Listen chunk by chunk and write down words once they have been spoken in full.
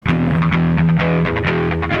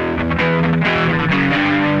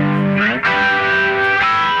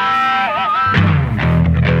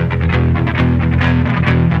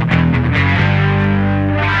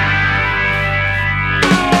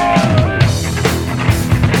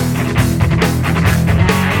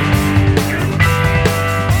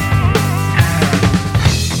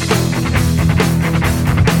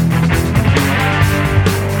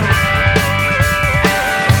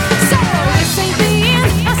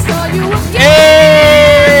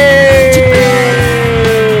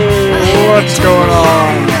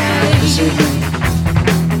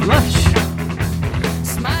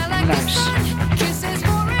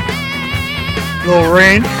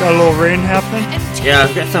rain. Got a little rain happening. Yeah,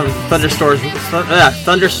 I've got some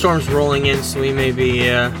thunderstorms rolling in, so we may be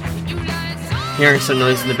hearing some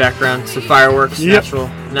noise in the background. Some fireworks, Yep.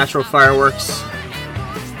 natural fireworks.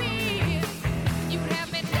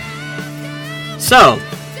 So,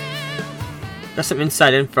 got some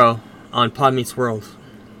inside info on Pod Meets World.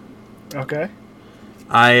 Okay.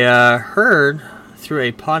 I heard through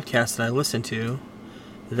a podcast that I listened to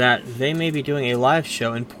that they may be doing a live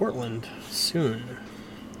show in Portland soon.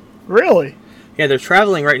 Really? Yeah, they're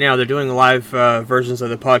traveling right now. They're doing live versions of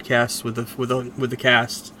the podcast with the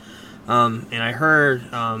cast. And I heard,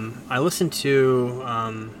 I listened to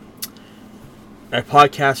a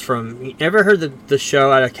podcast from. You ever heard the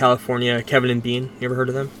show out of California, Kevin and Bean? You ever heard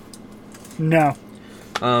of them? No.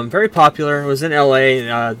 Very popular. It was in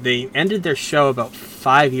LA. They ended their show about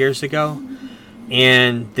 5 years ago,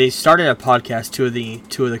 and they started a podcast. Two of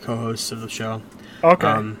the co-hosts of the show.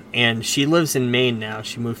 Okay. And she lives in Maine now.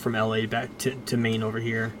 She moved from LA back to Maine over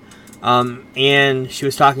here. And she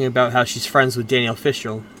was talking about how she's friends with Daniel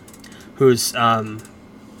Fishel, whose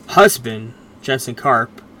husband, Jensen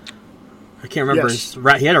Karp. I can't remember Yes.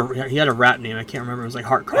 his he had a rap name. I can't remember. It was like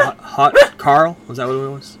Hot Carl. Was that what it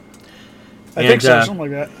was? I think so, something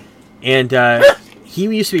like that. And he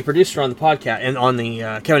used to be producer on the podcast and on the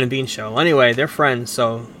Kevin and Bean show. Anyway, they're friends.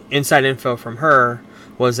 So inside info from her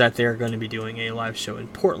was that they're going to be doing a live show in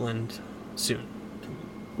Portland soon.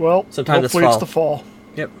 Well, Sometime this hopefully fall. it's the fall.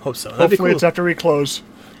 Yep, hope so. That'd be Hopefully cool. it's after we close.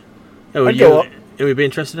 Oh, I'd go up. would we be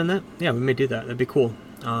interested in that? Yeah, we may do that. That'd be cool.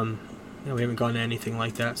 We haven't gone to anything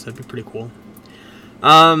like that, so that'd be pretty cool.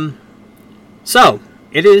 So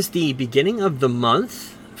it is the beginning of the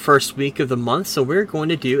month, first week of the month, so we're going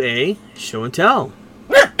to do a show and tell.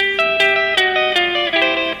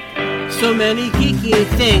 So many geeky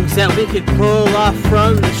things that we could pull off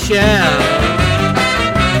from the shelf.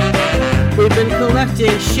 We've been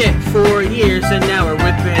collecting shit for years and now we're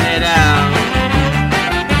whipping it out.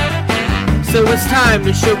 So it's time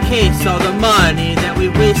to showcase all the money that we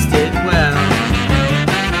wasted well.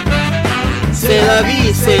 C'est la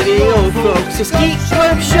vie, say the old folks. It's Geek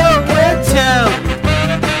Web Show and Tell.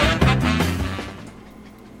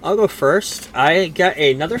 I'll go first. I got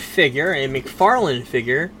another figure, a McFarlane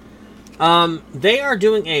figure. They are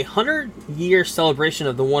doing a 100-year celebration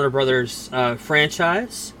of the Warner Brothers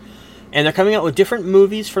franchise, and they're coming out with different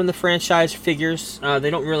movies from the franchise figures.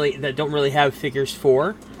 That don't really have figures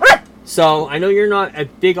for. So I know you're not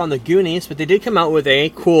big on the Goonies, but they did come out with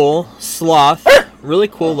a cool sloth, really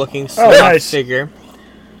cool looking sloth figure.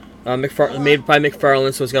 Made by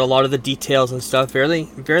McFarlane, so it's got a lot of the details and stuff. Fairly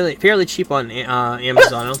cheap on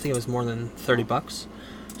Amazon. I don't think it was more than $30.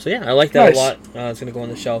 So yeah, I like that a lot. It's gonna go on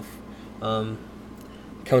the shelf.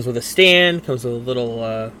 Comes with a stand, comes with a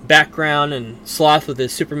little background, and Sloth with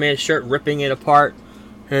his Superman shirt ripping it apart.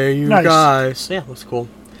 Hey, you guys! Yeah, looks cool.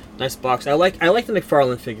 Nice box. I like the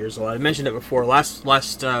McFarlane figures a lot. I mentioned it before last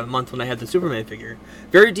month when I had the Superman figure.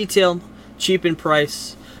 Very detailed, cheap in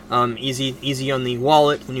price, easy on the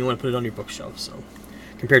wallet when you want to put it on your bookshelf. So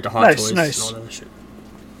compared to Hot Toys and all that other shit.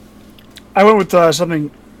 I went with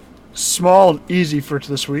something small and easy for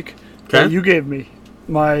this week. Okay. You gave me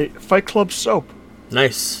my Fight Club soap.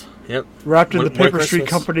 Nice. Yep. Wrapped in the Paper Street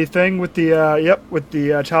Company thing with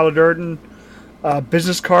the Tyler Durden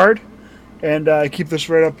business card, and I keep this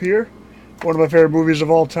right up here. One of my favorite movies of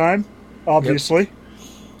all time, obviously. Yep.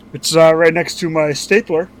 It's right next to my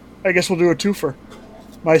stapler. I guess we'll do a twofer.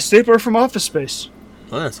 My stapler from Office Space.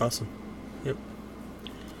 Oh, that's awesome. Yep.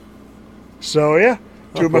 So yeah,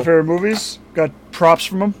 two of my favorite movies. Got props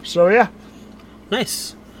from them. So yeah.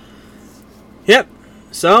 Nice. Yep.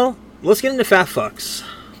 So, let's get into Fat Fucks.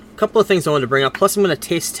 A couple of things I wanted to bring up, plus I'm going to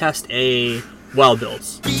taste test a Wild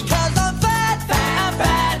Bill's. Because I'm fat, I'm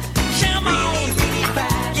fat. Come on, really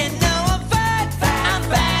fat. You know I'm fat, I'm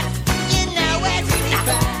fat. You know it's really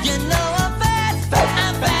fat. You know I'm fat,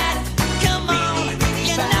 I'm fat. Come on,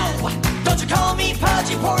 you know. Don't you call me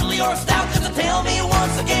pudgy, portly, or stout, just to tell me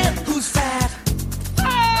once again who's fat.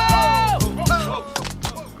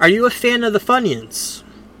 Are you a fan of the Funyuns?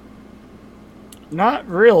 Not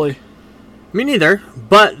really. Me neither,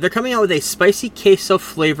 but they're coming out with a spicy queso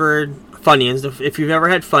flavored Funyuns. If you've ever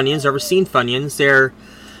had Funyuns, ever seen Funyuns, they're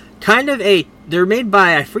kind of they're made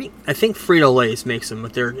by, I think Frito-Lay's makes them,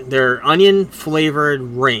 but they're onion flavored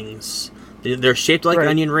rings. They're shaped like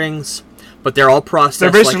onion rings, but they're all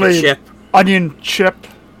processed like a chip. Onion chip,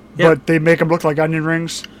 but they make them look like onion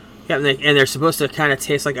rings. Yeah, and they're supposed to kind of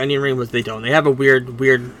taste like onion ring, but they don't. They have a weird,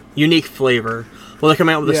 unique flavor. Well, they're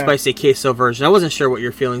coming out with a spicy queso version. I wasn't sure what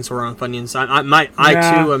your feelings were on Funyuns. I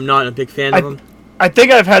too am not a big fan of them. I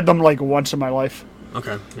think I've had them like once in my life.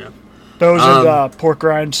 Okay, yeah. Those and pork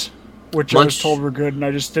rinds, which I was Munch- told were good, and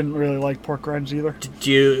I just didn't really like pork rinds either.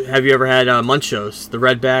 Have you ever had Munchos? The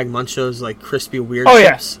red bag Munchos, like crispy weird Oh,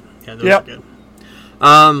 yeah. chips? Yeah, those are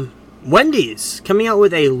good. Wendy's coming out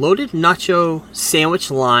with a loaded nacho sandwich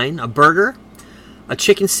line, a burger, a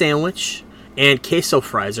chicken sandwich, and queso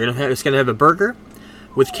fries. It's going to have a burger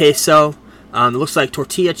with queso. It looks like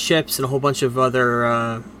tortilla chips and a whole bunch of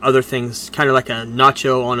other things, kind of like a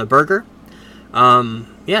nacho on a burger.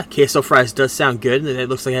 Queso fries does sound good. It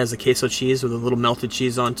looks like it has a queso cheese with a little melted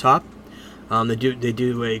cheese on top. They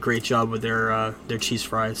do a great job with their cheese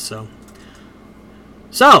fries.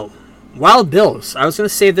 So Wild Bill's. I was going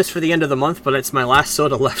to save this for the end of the month, but it's my last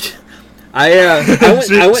soda left.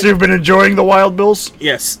 So you've been enjoying the Wild Bills?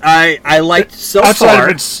 Yes, I liked so outside far.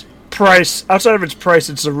 of its price,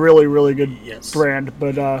 it's a really, really good brand,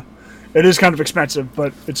 but it is kind of expensive,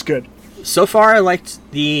 but it's good. So far, I liked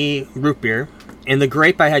the root beer and the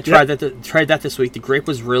grape. I had tried that this week. The grape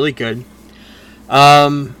was really good.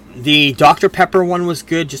 The Dr. Pepper one was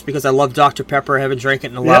good just because I love Dr. Pepper. I haven't drank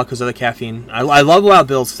it in a while because of the caffeine. I love Wild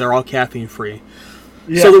Bill's because they're all caffeine free.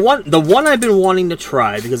 Yeah. So the one I've been wanting to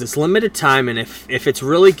try because it's limited time, and if it's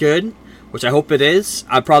really good, which I hope it is,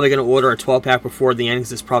 I'm probably going to order a 12-pack before the end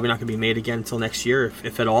because it's probably not going to be made again until next year,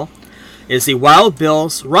 if at all, is the Wild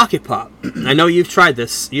Bill's Rocket Pop. I know you've tried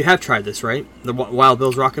this. You have tried this, right? The Wild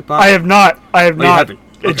Bill's Rocket Pop? I have not. You haven't?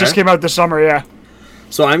 It just came out this summer, yeah.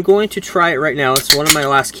 So I'm going to try it right now. It's one of my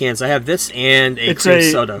last cans. I have this and clear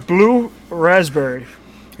soda. It's a blue raspberry.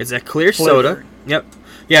 It's a clear flavor. soda. Yep.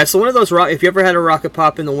 Yeah, it's one of those. If you ever had a Rocket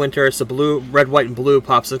Pop in the winter, it's a blue, red, white, and blue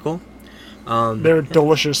popsicle. They're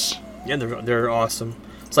delicious. Yeah, they're awesome.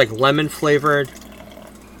 It's like lemon flavored.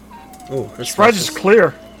 Oh, surprised it's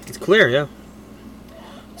clear. It's clear, yeah.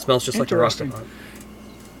 It smells just like a Rocket Pop.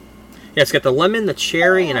 Yeah, it's got the lemon, the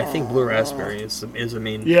cherry, and I think blue raspberry is the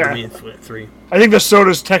main three. I think the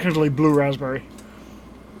soda's technically blue raspberry.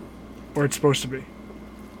 Or it's supposed to be.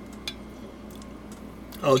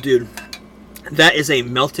 Oh, dude. That is a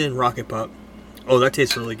melted Rocket Pop. Oh, that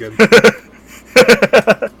tastes really good.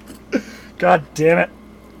 God damn it.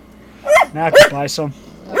 Now I have to buy some.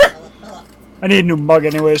 I need a new mug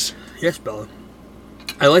anyways. Yes, Bella.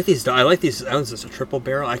 I like these. I don't know if it's a triple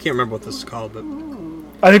barrel. I can't remember what this is called, but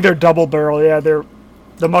I think they're double barrel. Yeah, the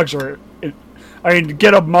mugs are. I mean, to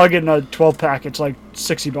get a mug in a 12-pack, it's like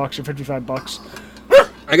 $60 or $55.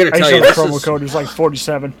 I gotta tell you, the promo code is like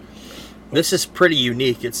 47. This is pretty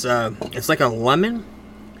unique. It's like a lemon.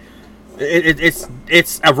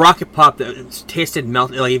 It's a Rocket Pop that tasted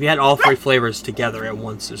melted. Like if you had all three flavors together at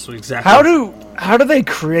once, it's exactly. How do they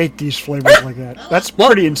create these flavors like that? That's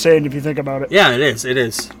pretty insane if you think about it. Yeah, it is. It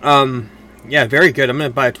is. Yeah, very good. I'm gonna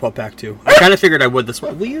buy a 12-pack too. I kind of figured I would this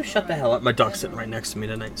one. Will you shut the hell up? My dog's sitting right next to me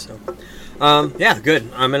tonight. So, yeah, good.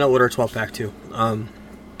 I'm gonna order a 12-pack too.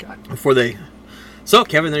 God. Before they. So,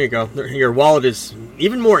 Kevin, there you go. Your wallet is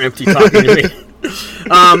even more empty talking to me.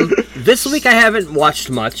 This week I haven't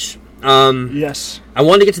watched much. Yes. I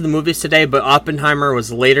wanted to get to the movies today, but Oppenheimer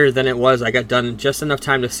was later than it was. I got done just enough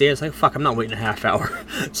time to see it. It's like, fuck, I'm not waiting a half hour.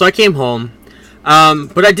 So I came home.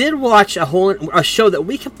 But I did watch a show that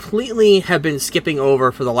we completely have been skipping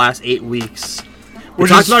over for the last 8 weeks.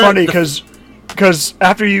 Which is funny because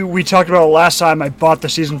after we talked about it last time, I bought the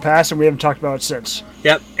season pass and we haven't talked about it since.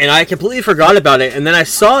 Yep, and I completely forgot about it. And then I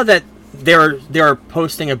saw that they were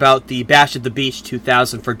posting about the Bash at the Beach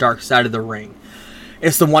 2000 for Dark Side of the Ring.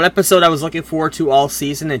 It's the one episode I was looking forward to all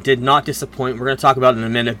season. It did not disappoint. We're going to talk about it in a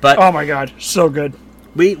minute. But oh my god, so good.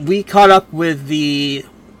 We caught up with the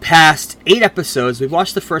past 8 episodes. We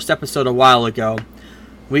watched the first episode a while ago.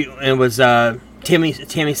 It was Tammy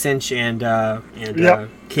Cinch and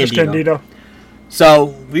Candido. So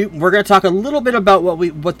we're going to talk a little bit about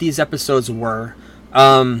what these episodes were.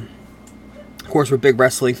 Of course, we're big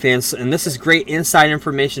wrestling fans, and this is great inside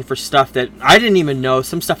information for stuff that I didn't even know.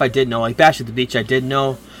 Some stuff I did know, like Bash at the Beach, I did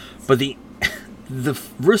know, but the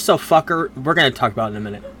Russo fucker, we're going to talk about in a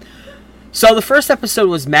minute. So the first episode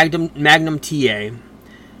was Magnum TA.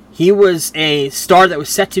 He was a star that was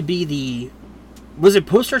set to be was it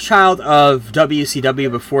poster child of WCW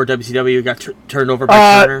before WCW got turned over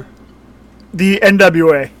by Turner? The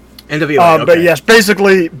NWA. NWA, okay. But yes,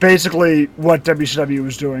 basically what WCW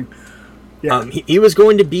was doing. Yeah. He was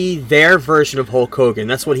going to be their version of Hulk Hogan.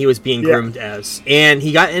 That's what he was being groomed as. And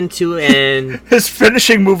he got into his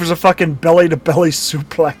finishing move was a fucking belly-to-belly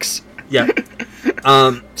suplex. Yeah.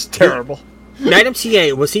 It's terrible. Magnum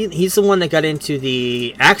TA, he's the one that got into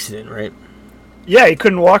the accident, right? Yeah, he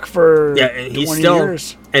couldn't walk for and 20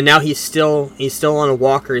 years. And now he's still on a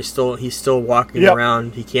walker. He's still walking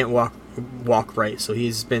around. He can't walk walk right. So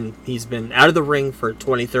he's been out of the ring for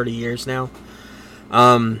 20, 30 years now.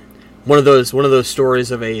 One of those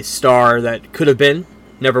stories of a star that could have been,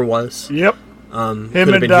 never was. Yep. Him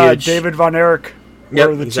and David Von Erich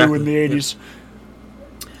were the two in the 80s.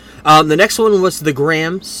 Yep. The next one was the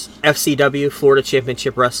Grams, FCW, Florida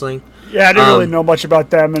Championship Wrestling. Yeah, I didn't really know much about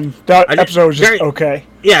them, and that episode was just okay.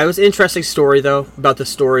 Yeah, it was an interesting story, though, about the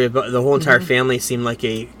story of the whole entire family seemed like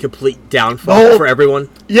a complete downfall for everyone.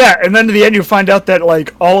 Yeah, and then to the end you find out that,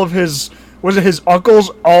 like, all of his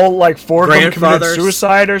uncles, all, like, 4 of them committed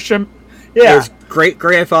suicide or something? Yeah. It was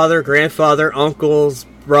great-grandfather, grandfather, uncles,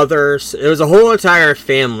 brothers. It was a whole entire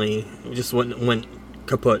family. It just went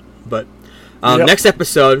kaput. But next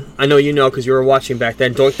episode, I know you know because you were watching back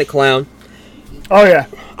then, Doink the Clown. Oh, yeah.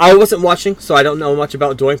 I wasn't watching, so I don't know much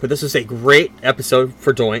about Doink, but this was a great episode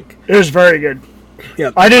for Doink. It was very good.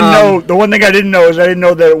 Yeah. I didn't know, the one thing I didn't know is I didn't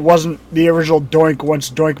know that it wasn't the original Doink once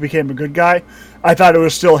Doink became a good guy. I thought it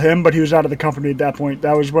was still him, but he was out of the company at that point.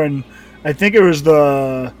 That was when, I think it was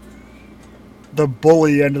the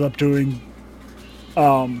Bully ended up doing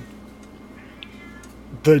the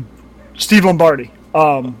Steve Lombardi.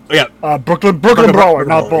 Brooklyn Brawler,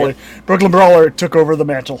 not Bully. Yeah. Brooklyn Brawler took over the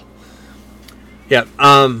mantle. Yeah.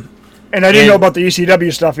 And I didn't know about the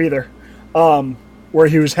ECW stuff either, where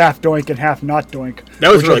he was half Doink and half not Doink.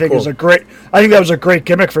 That was really cool. I think that was a great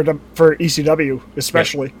gimmick for ECW,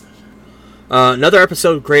 especially. Yeah. Another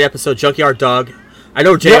episode, great episode, Junkyard Dog. I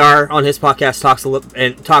know JR on his podcast talks a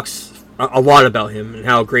lot about him and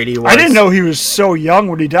how great he was. I didn't know he was so young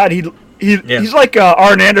when he died. He's like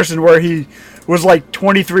Arn Anderson, where he was like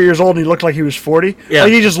 23 years old and he looked like he was 40. Yeah.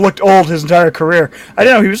 Like, he just looked old his entire career. I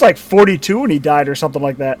didn't know he was like 42 when he died or something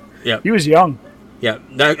like that. Yeah. He was young. Yeah,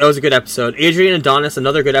 that was a good episode. Adrian Adonis,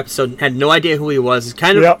 another good episode. Had no idea who he was. It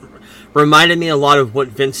kind of reminded me a lot of what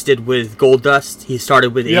Vince did with Goldust. He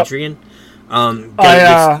started with Adrian. From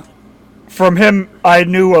him, I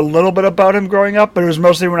knew a little bit about him growing up, but it was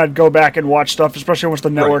mostly when I'd go back and watch stuff, especially once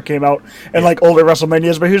the network came out, and like older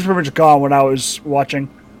WrestleManias, but he was pretty much gone when I was watching,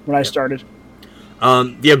 when I started.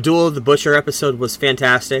 The Abdul the Butcher episode was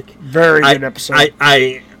fantastic. Very good episode.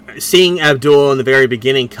 I seeing Abdul in the very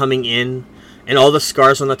beginning coming in, and all the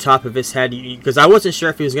scars on the top of his head, because I wasn't sure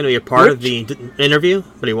if he was going to be a part of the interview,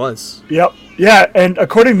 but he was. Yep. Yeah, and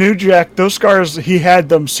according to New Jack, those scars, he had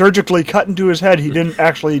them surgically cut into his head. He didn't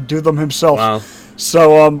actually do them himself. Wow.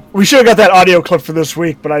 So we should have got that audio clip for this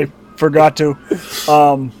week, but I forgot to.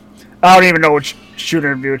 I don't even know which shoot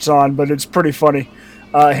interview it's on, but it's pretty funny,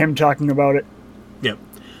 him talking about it. Yep.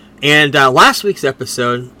 And last week's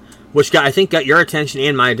episode, which I think got your attention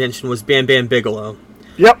and my attention, was Bam Bam Bigelow.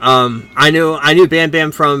 Yep. I knew Bam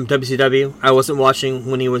Bam from WCW. I wasn't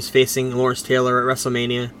watching when he was facing Lawrence Taylor at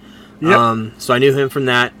WrestleMania. Yep. So I knew him from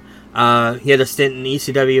that. He had a stint in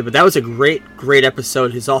ECW, but that was a great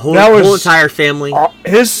episode. His whole entire family.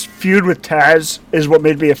 His feud with Taz is what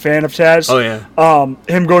made me a fan of Taz. Oh yeah.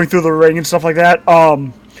 Him going through the ring and stuff like that.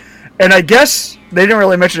 And I guess they didn't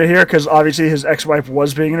really mention it here because obviously his ex-wife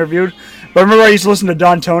was being interviewed. But I remember I used to listen to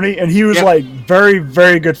Don Tony, and he was like very,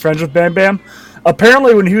 very good friends with Bam Bam.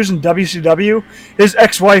 Apparently, when he was in WCW, his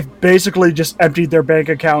ex-wife basically just emptied their bank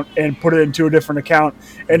account and put it into a different account,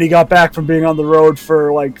 and he got back from being on the road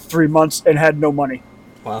for like 3 months and had no money.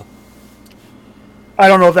 Wow. I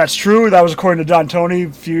don't know if that's true. That was according to Don Tony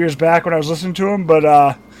a few years back when I was listening to him, but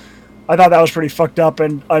I thought that was pretty fucked up.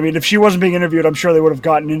 And I mean, if she wasn't being interviewed, I'm sure they would have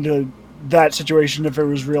gotten into that situation if it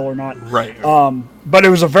was real or not. Right. But it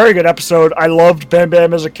was a very good episode. I loved Bam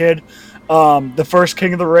Bam as a kid. The first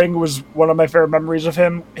King of the Ring was one of my favorite memories of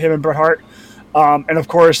him and Bret Hart. And of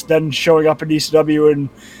course, then showing up in ECW and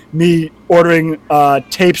me ordering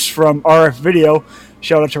tapes from RF Video.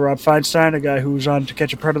 Shout out to Rob Feinstein, a guy who was on To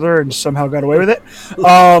Catch a Predator and somehow got away with it.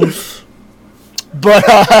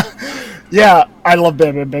 Yeah, I love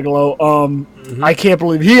Bam Bam Bigelow. I can't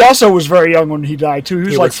believe he also was very young when he died too. He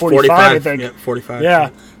was like 45, I think. Yeah, 45. Yeah,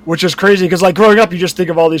 which is crazy because like growing up, you just think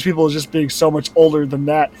of all these people as just being so much older than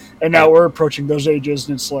that, and now we're approaching those ages,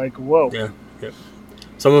 and it's like, whoa. Yeah.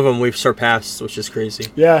 Some of them we've surpassed, which is crazy.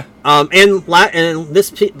 Yeah. And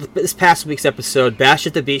this past week's episode, Bash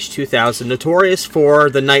at the Beach 2000, notorious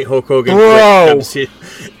for the night Hulk Hogan.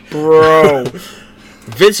 Bro.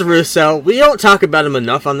 Vince Russo. We don't talk about him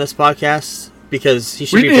enough on this podcast because he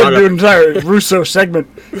should be brought up. We need to do an entire Russo segment.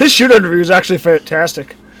 His shoot interview is actually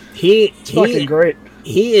fantastic. It's fucking great.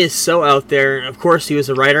 He is so out there. Of course, he was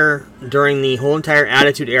a writer during the whole entire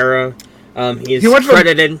Attitude Era. He is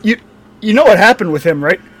credited. You know what happened with him,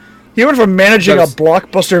 right? He went from managing a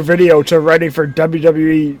Blockbuster Video to writing for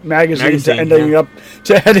WWE magazine. To ending up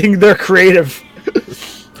to heading their creative.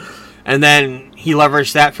 And then he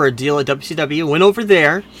leveraged that for a deal at WCW. Went over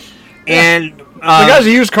there, and The guy's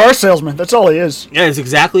a used car salesman. That's all he is. yeah, it's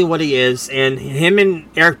exactly what he is. And him and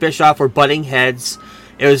Eric Bischoff were butting heads.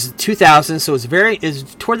 It was 2000, so it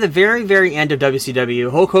was toward the very, very end of WCW.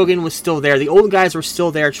 Hulk Hogan was still there. The old guys were still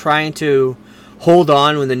there, trying to hold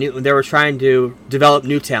on when they were trying to develop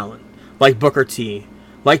new talent, like Booker T,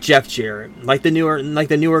 like Jeff Jarrett, like the newer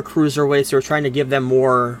cruiserweights. They were trying to give them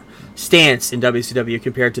more stance in WCW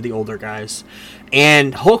compared to the older guys.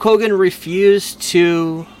 And Hulk Hogan refused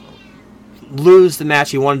to lose the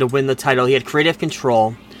match. He wanted to win the title. He had creative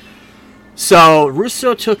control. So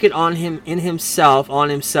Russo took it on himself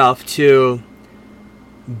to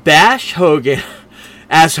bash Hogan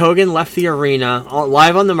as Hogan left the arena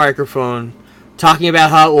live on the microphone, talking about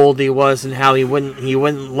how old he was and how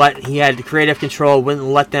he had creative control, wouldn't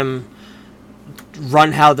let them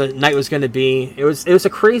run how the night was going to be. It was a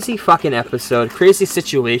crazy fucking episode, crazy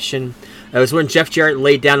situation. It was when Jeff Jarrett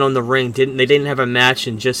laid down on the ring. They didn't have a match,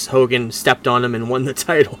 and just Hogan stepped on him and won the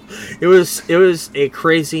title. It was a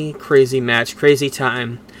crazy, crazy match, crazy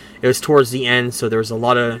time. It was towards the end, so there was a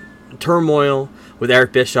lot of turmoil with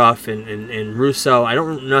Eric Bischoff and Russo. I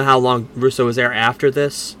don't know how long Russo was there after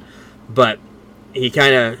this, but he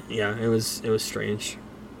kind of, it was strange.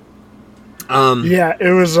 Yeah,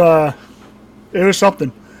 it was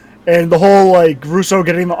something. And the whole, like, Russo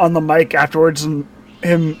getting on the mic afterwards and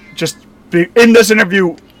him just in this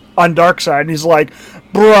interview on Dark Side, and he's like,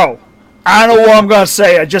 bro, I don't know what I'm going to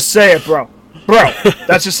say. I just say it, bro. Bro,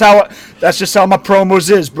 that's just how my promos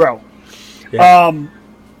is, bro. Yeah.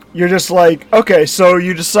 You're just like, okay, so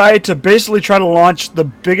you decide to basically try to launch the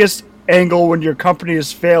biggest angle when your company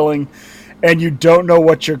is failing and you don't know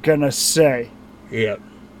what you're going to say. Yep.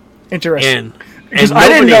 Interesting. And I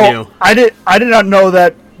didn't know. Knew. I did not know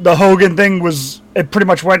that the Hogan thing it pretty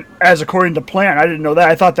much went as according to plan. I didn't know that.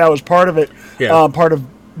 I thought that was part of it. Yeah.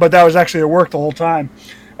 But that was actually a work the whole time.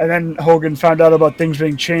 And then Hogan found out about things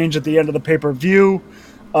being changed at the end of the pay-per-view.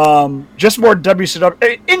 Just more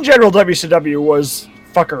WCW. In general, WCW was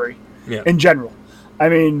fuckery. Yeah. In general. I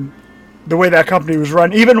mean, the way that company was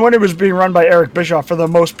run, even when it was being run by Eric Bischoff, for the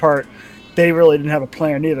most part, they really didn't have a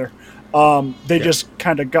plan either. They just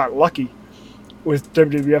kind of got lucky with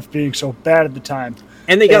WWF being so bad at the time.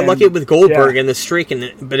 And they got lucky with Goldberg and the streak,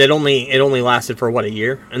 but it only lasted for, a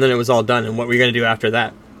year? And then it was all done, and what were you going to do after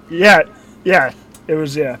that? Yeah. It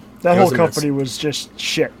was, That whole company was just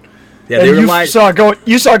shit. Yeah, and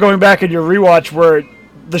you saw going back in your rewatch where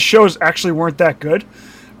the shows actually weren't that good,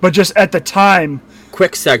 but just at the time,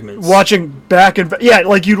 quick segments. Watching back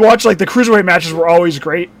like you'd watch, like, the cruiserweight matches were always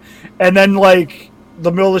great, and then, like,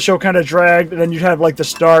 the middle of the show kind of dragged, and then you'd have, like, the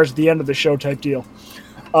stars at the end of the show type deal.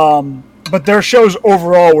 But their shows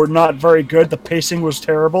overall were not very good. The pacing was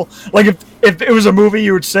terrible. Like, if it was a movie,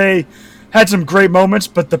 you would say had some great moments,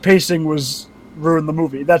 but the pacing ruined the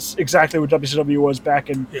movie. That's exactly what WCW was back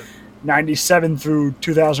in 97 through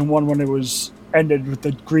 2001 when it was ended with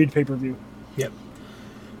the Greed pay-per-view.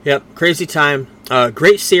 Yep. Crazy time.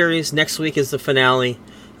 Great series. Next week is the finale.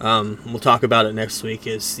 We'll talk about it next week.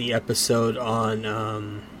 Is the episode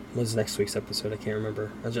on what's next week's episode? I can't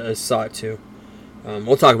remember. I just saw it too.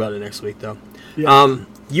 We'll talk about it next week though. Yeah.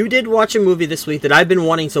 You did watch a movie this week that I've been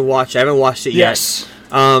wanting to watch. I haven't watched it yet.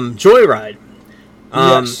 Joyride.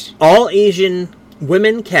 Yes. All Asian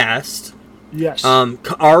women cast. Yes.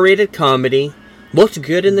 R-rated comedy. Looked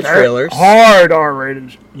good in the trailers. Hard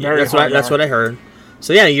R-rated. That's what I heard.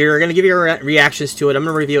 So yeah, you're gonna give your reactions to it. I'm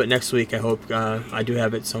gonna review it next week. I hope I do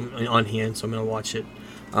have it on hand, so I'm gonna watch it.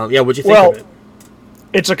 What'd you think of it?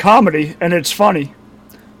 It's a comedy and it's funny,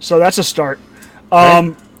 so that's a start.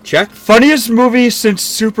 Check. Funniest movie since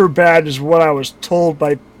Superbad is what I was told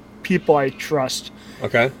by people I trust.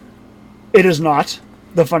 Okay. It is not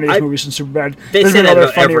the funniest movie since Superbad. There's been other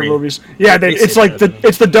funnier movies. Yeah, it's like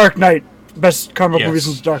it's the Dark Knight, best comic book movie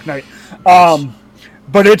since Dark Knight.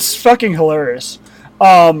 But it's fucking hilarious.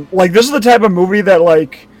 Like, this is the type of movie that,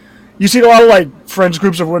 like, you see a lot of, like, friends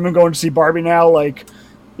groups of women going to see Barbie now, like,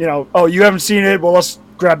 oh, you haven't seen it, well, let's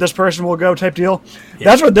grab this person, we'll go type deal. Yeah.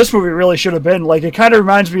 That's what this movie really should have been. Like, it kind of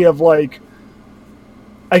reminds me of, like,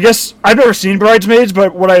 I guess, I've never seen Bridesmaids,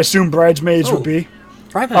 but what I assume Bridesmaids would be.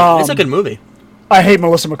 It's a good movie. I hate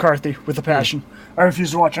Melissa McCarthy with a passion. I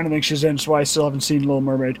refuse to watch anything she's in, so I still haven't seen Little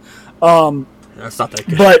Mermaid. That's not that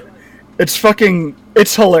good. But it's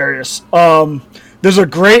hilarious. There's a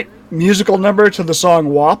great musical number to the song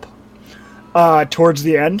WAP towards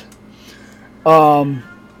the end. And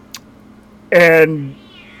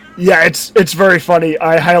yeah, it's very funny.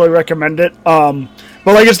 I highly recommend it.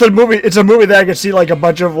 But like it's a movie that I could see like a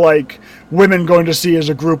bunch of like women going to see as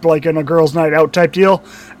a group, like in a girls' night out type deal,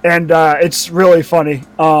 and it's really funny.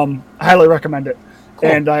 Highly recommend it. Cool.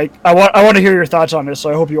 And I want to hear your thoughts on this, so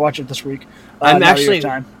I hope you watch it this week. I'm actually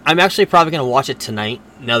probably going to watch it tonight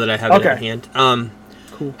now that I have it in hand.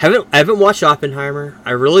 Cool. I haven't watched Oppenheimer.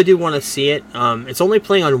 I really do want to see it. It's only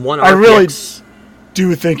playing on one RPX. I really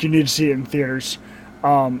do think you need to see it in theaters.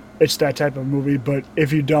 It's that type of movie, but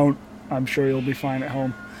if you don't, I'm sure you'll be fine at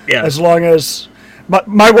home. Yeah. As long as...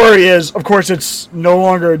 My worry is, of course, it's no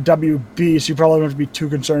longer WB, so you probably don't have to be too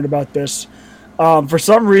concerned about this. For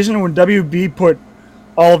some reason, when WB put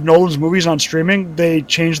all of Nolan's movies on streaming, they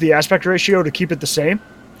changed the aspect ratio to keep it the same.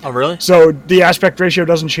 Oh, really? So the aspect ratio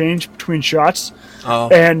doesn't change between shots. Oh.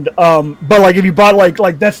 And but like if you bought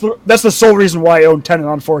like that's the sole reason why I own Tenet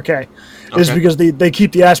on 4K, is because they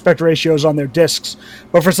keep the aspect ratios on their discs.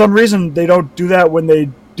 But for some reason they don't do that when they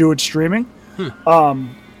do it streaming,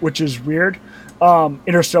 which is weird.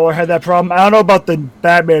 Interstellar had that problem. I don't know about the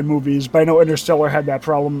Batman movies, but I know Interstellar had that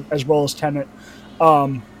problem as well as Tenet.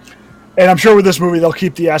 And I'm sure with this movie they'll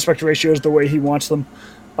keep the aspect ratios the way he wants them,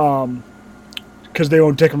 because they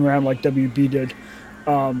won't take them around like WB did.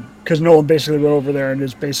 Because Nolan basically went over there and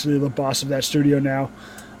is basically the boss of that studio now.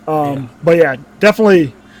 But yeah,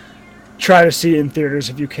 definitely try to see it in theaters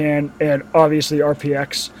if you can, and obviously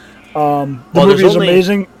RPX. The movie is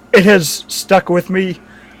amazing. It has stuck with me,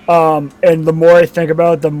 and the more I think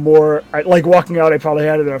about it, the more like walking out. I probably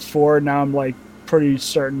had it at a 4. Now I'm like pretty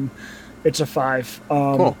certain it's a 5.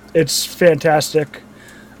 Cool. It's fantastic.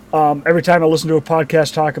 Every time I listen to a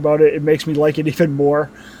podcast talk about it, it makes me like it even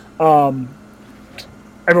more.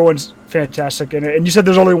 Everyone's fantastic in it. And you said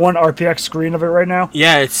there's only one RPX screen of it right now?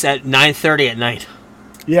 Yeah, it's at 9:30 at night.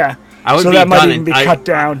 Yeah. So that might even be cut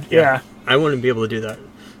down. Yeah. I wouldn't be able to do that.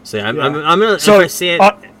 So yeah, I'm gonna. So if I see it,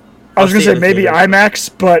 I was gonna say maybe IMAX,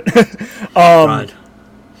 but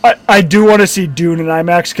I do want to see Dune in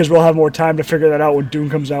IMAX because we'll have more time to figure that out when Dune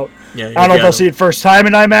comes out. Yeah, I don't know if I'll see it first time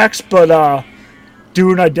in IMAX, but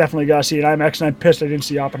Dune I definitely gotta see in IMAX, and I'm pissed I didn't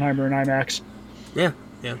see Oppenheimer in IMAX. Yeah.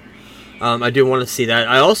 I do want to see that.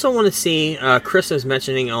 I also want to see. Chris was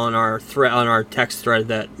mentioning on our text thread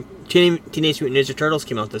that Teenage Mutant Ninja Turtles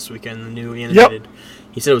came out this weekend, the new animated. Yep.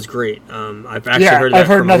 He said it was great. I've actually heard that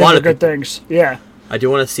from a lot of good things. Yeah. I do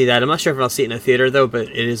want to see that. I'm not sure if I'll see it in a theater though, but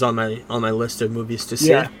it is on my list of movies to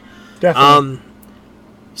see. Yeah, definitely.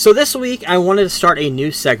 So this week I wanted to start a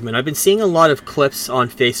new segment. I've been seeing a lot of clips on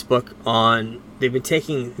Facebook they've been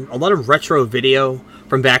taking a lot of retro video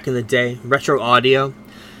from back in the day, retro audio.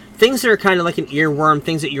 Things that are kind of like an earworm,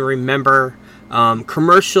 things that you remember,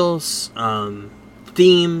 commercials,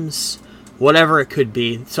 themes, whatever it could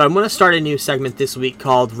be. So I'm going to start a new segment this week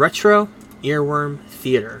called Retro Earworm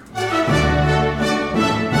Theater.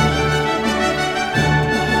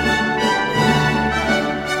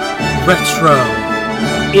 Retro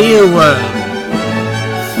Earworm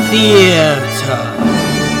Theater.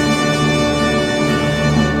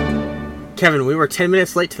 Kevin, we were 10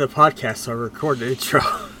 minutes late to the podcast, so I recorded the intro.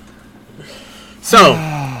 So,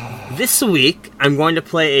 this week, I'm going to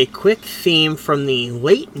play a quick theme from the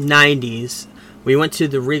late 90s. We went to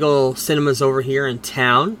the Regal Cinemas over here in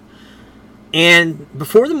town. And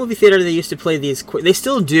before the movie theater, they used to play these... They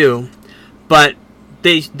still do, but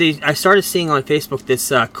I started seeing on Facebook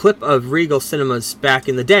this clip of Regal Cinemas back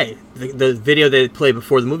in the day. The video they played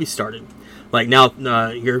before the movie started. Like now,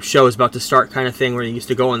 your show is about to start kind of thing where you used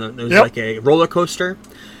to go on there was like a roller coaster.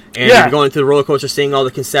 And you're going through the roller coaster, seeing all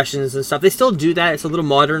the concessions and stuff. They still do that. It's a little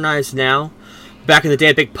modernized now. Back in the day,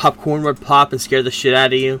 a big popcorn would pop and scare the shit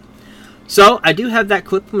out of you. So, I do have that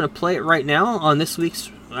clip. I'm going to play it right now on this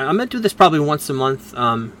week's... I'm going to do this probably once a month.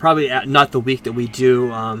 Probably not the week that we do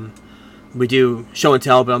show and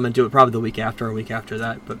tell, but I'm going to do it probably the week after or week after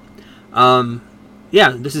that. But,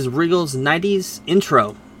 yeah, this is Regal's 90s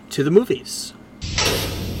intro to the movies.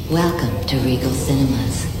 Welcome to Regal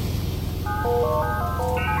Cinemas.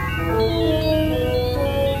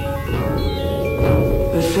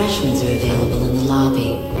 Refreshments are available in the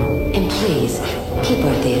lobby. And please, keep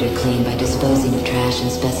our theater clean by disposing of trash in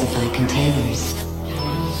specified containers.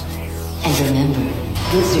 And remember,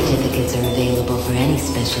 gift certificates are available for any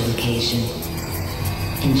special occasion.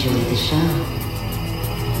 Enjoy the show.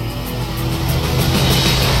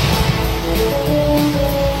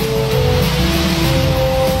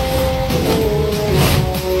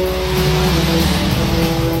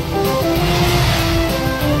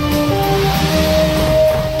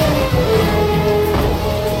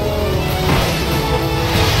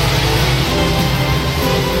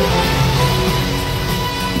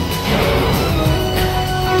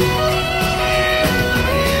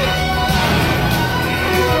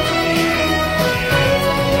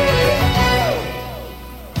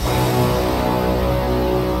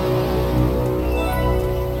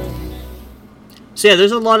 So yeah,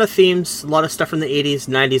 there's a lot of themes, a lot of stuff from the 80s,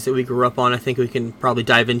 90s that we grew up on. I think we can probably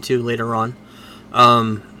dive into later on.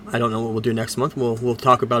 I don't know what we'll do next month. We'll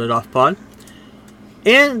talk about it off pod.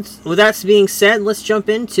 And with that being said, let's jump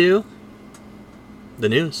into the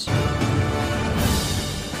news.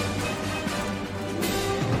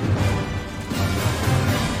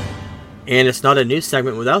 And it's not a news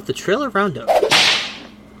segment without the trailer roundup.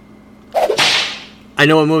 I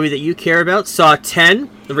know a movie that you care about, Saw 10,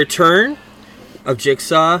 The Return of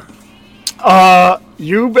Jigsaw.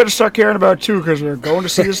 You better start caring about it too, because we're going to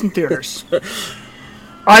see this in theaters.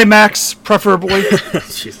 IMAX, preferably.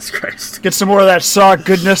 Jesus Christ. Get some more of that Saw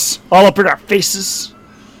goodness all up in our faces.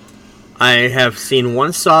 I have seen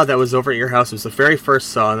one Saw that was over at your house. It was the very first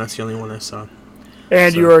Saw, and that's the only one I saw.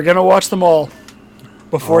 And you are going to watch them all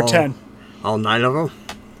before 10. All 9 of them?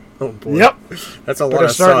 Oh, boy. Yep. That's a lot Better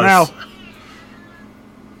of start Saws. now.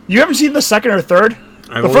 You haven't seen the second or third?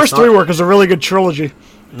 I've The only first saw- three work is a really good trilogy.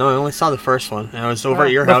 No, I only saw the first one. And I was over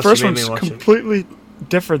at your The house. first You made one's me watch completely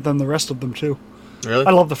different than the rest of them, too. it. Really?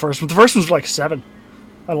 I love the first one. The first one's like 7.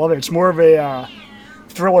 I love it. It's more of a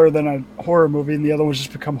thriller than a horror movie, and the other one's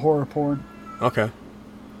just become horror porn. Okay.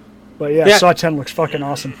 But yeah, Yeah. Saw 10 looks fucking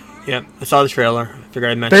awesome. Yeah, I saw the trailer.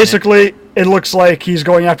 Figured I'd mention Basically, it looks like he's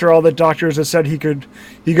going after all the doctors that said he could.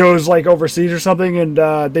 He goes like overseas or something,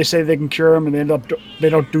 and they say they can cure him, and they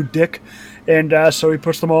don't do dick, and so he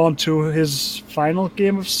puts them all into his final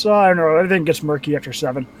game of Saw. I don't know. Everything gets murky after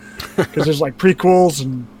 7 because there's like prequels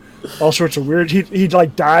and all sorts of weird. He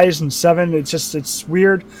like dies in 7. It's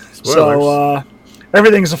weird. Spoilers. So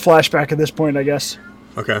everything's a flashback at this point, I guess.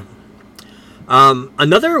 it. Okay.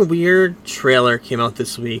 Another weird trailer came out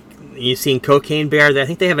this week. You've seen Cocaine Bear. I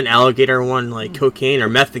think they have an alligator one, like Cocaine or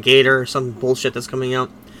Methigator or some bullshit that's coming out.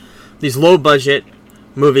 These low-budget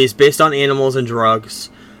movies based on animals and drugs.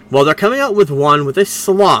 Well, they're coming out with one with a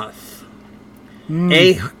sloth.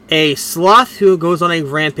 A sloth who goes on a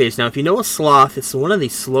rampage. Now, if you know a sloth, it's one of the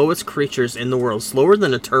slowest creatures in the world. Slower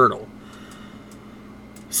than a turtle.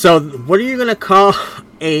 So, what are you going to call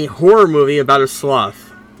a horror movie about a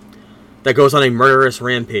sloth that goes on a murderous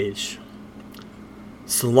rampage?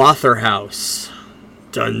 Slaughterhouse.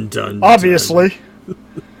 Dun dun. Obviously,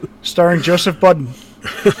 starring Joseph Budden.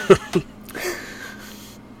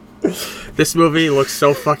 This movie looks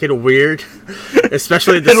so fucking weird,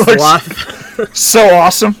 especially the It looks- sloth. So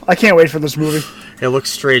awesome! I can't wait for this movie. It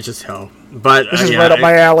looks strange as hell. But This is yeah, right up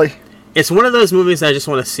my alley. it's one of those movies I just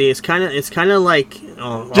want to see. It's kind of like Just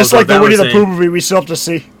although like the that Winnie was the Pooh movie, we still have to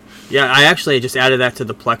see. Yeah, I actually just added that to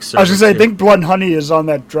the Plex server. I was gonna say, I too. think Blood and Honey is on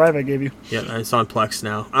that drive I gave you. Yeah, it's on Plex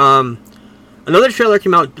now. Another trailer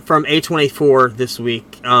came out from A24 this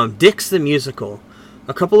week. Dix the Musical.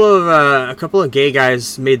 A couple of gay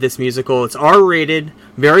guys made this musical. It's R-rated,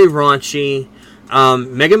 very raunchy.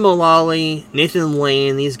 Megan Mullally, Nathan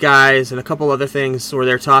Lane, these guys, and a couple other things where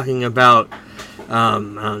they're talking about, I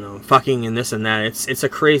don't know, fucking and this and that. It's a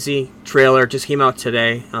crazy trailer. It just came out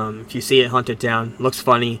today. If you see it, hunt it down. Looks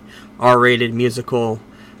funny. R-rated musical.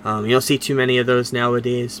 You don't see too many of those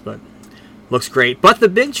nowadays, but looks great. But the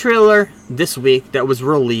big trailer this week that was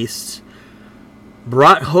released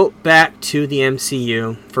brought hope back to the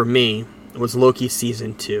MCU for me. Was Loki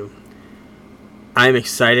Season 2. I'm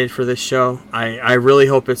excited for this show. I really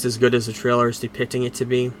hope it's as good as the trailer is depicting it to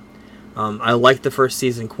be. I like the first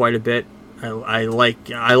season quite a bit. I like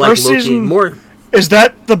First Loki season- more. Is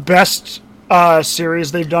that the best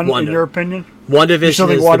series they've done, Wanda. in your opinion? WandaVision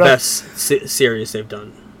think is Wanda- the best series they've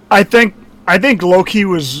done. I think Loki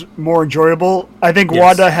was more enjoyable. I think Yes.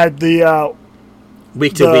 Wanda had the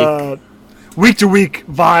Week to week. week-to-week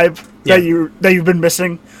vibe Yeah. that you've been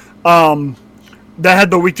missing. That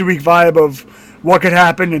had the week-to-week vibe of what could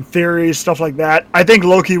happen and theories, stuff like that. I think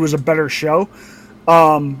Loki was a better show.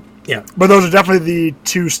 Yeah. But those are definitely the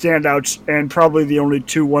two standouts, and probably the only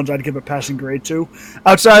two ones I'd give a passing grade to.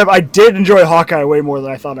 Outside of, I did enjoy Hawkeye way more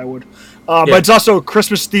than I thought I would. Yeah. But it's also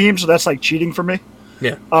Christmas themed, so that's like cheating for me.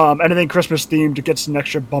 Yeah. Anything Christmas themed gets an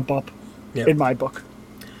extra bump up Yeah. in my book.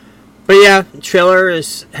 But yeah, trailer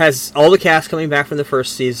has all the cast coming back from the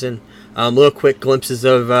first season. Little quick glimpses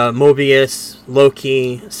of Mobius,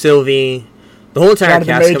 Loki, Sylvie, the whole entire Jonathan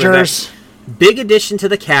cast coming back. Majors. Big addition to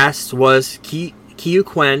the cast was Kiyu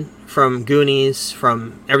Kwen from Goonies,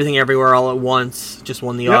 from Everything Everywhere All at Once, just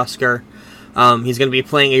won the Yep. Oscar. He's going to be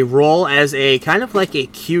playing a role as a kind of like a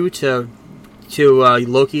Q to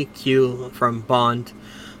Loki, Q from Bond.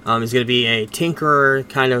 He's going to be a tinkerer,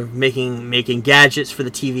 kind of making gadgets for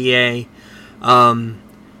the TVA.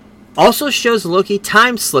 Also shows Loki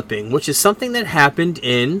time slipping, which is something that happened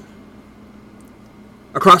in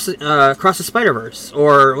Across the Spider-Verse,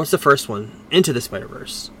 or what's the first one? Into the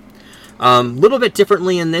Spider-Verse. Little bit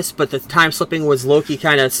differently in this, but the time slipping was Loki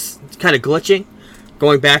kind of glitching,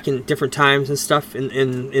 going back in different times and stuff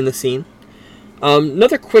in the scene.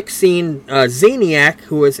 Another quick scene: Zaniac,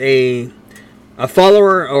 who was a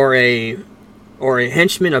follower or a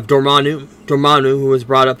henchman of Dormammu, who was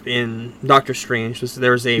brought up in Doctor Strange.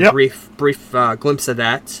 There was a brief glimpse of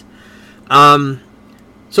that.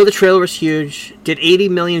 So the trailer was huge. Did 80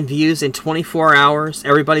 million views in 24 hours.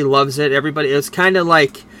 Everybody loves it. It was kind of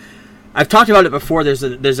like, I've talked about it before. There's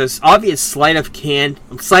this obvious sleight of hand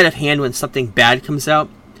when something bad comes out,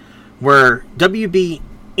 where WB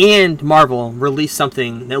and Marvel release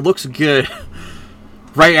something that looks good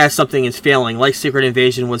right as something is failing. Like Secret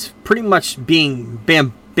Invasion was pretty much being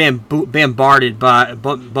bombarded by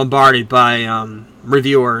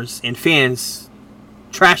reviewers and fans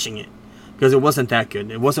trashing it because it wasn't that good.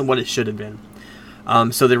 It wasn't what it should have been.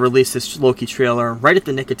 So they released this Loki trailer right at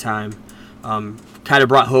the nick of time. Kind of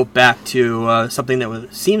brought hope back to something that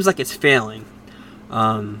seems like it's failing.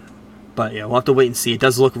 But yeah, we'll have to wait and see. It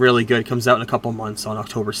does look really good. It comes out in a couple months on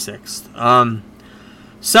October 6th.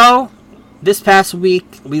 So this past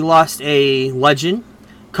week we lost a legend,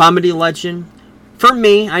 comedy legend. For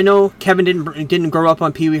me, I know Kevin didn't grow up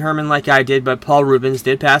on Pee Wee Herman like I did, but Paul Reubens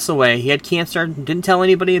did pass away. He had cancer, didn't tell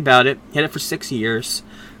anybody about it. He had it for 6 years.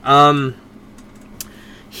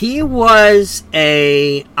 He was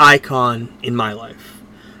a icon in my life.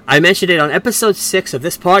 I mentioned it on episode 6 of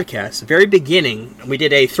this podcast, the very beginning. We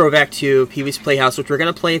did a throwback to Pee Wee's Playhouse, which we're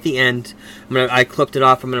going to play at the end. I clipped it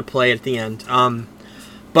off. I'm going to play it at the end.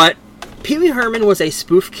 But Pee Wee Herman was a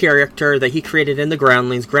spoof character that he created in the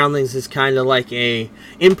Groundlings. Groundlings is kind of like a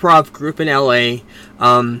improv group in LA.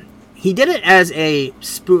 He did it as a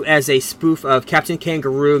spoof of Captain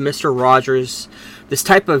Kangaroo, Mr. Rogers, this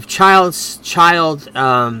type of child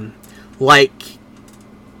like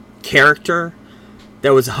character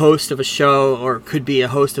that was a host of a show, or could be a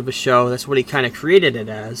host of a show. That's what he kind of created it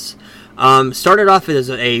as. Started off as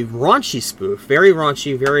a raunchy spoof, very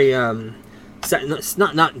raunchy, very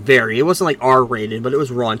not very. It wasn't like R-rated, but it was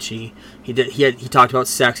raunchy. He talked about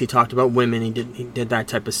sex. He talked about women. He did that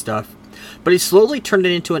type of stuff. But he slowly turned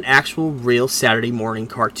it into an actual, real Saturday morning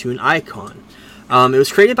cartoon icon. It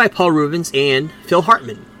was created by Paul Reubens and Phil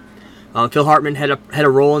Hartman. Phil Hartman had a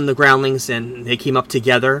role in the Groundlings, and they came up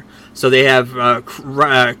together. So they have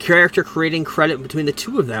character creating credit between the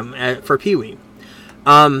two of them for Pee Wee.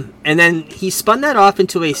 And then he spun that off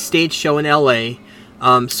into a stage show in L.A.,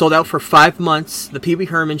 sold out for 5 months. The Pee Wee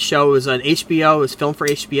Herman show was on HBO. It was filmed for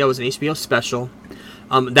HBO. It was an HBO special.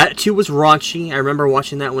 That too was raunchy. I remember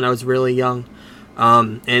watching that when I was really young.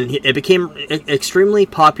 And it became extremely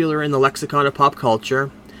popular in the lexicon of pop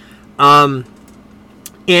culture. And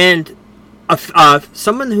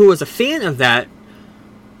someone who was a fan of that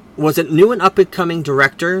was a new and up-and-coming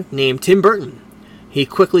director named Tim Burton. He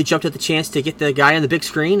quickly jumped at the chance to get the guy on the big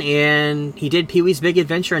screen, and he did Pee-wee's Big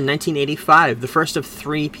Adventure in 1985, the first of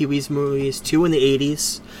 3 Pee-wee's movies, 2 in the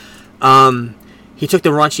 80s. He took the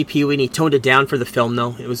raunchy Pee-wee and he toned it down for the film,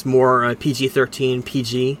 though. It was more PG-13,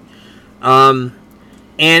 PG. And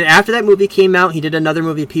after that movie came out, he did another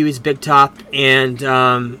movie, Pee-wee's Big Top, and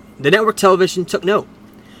the network television took note.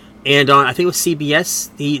 And I think it was CBS.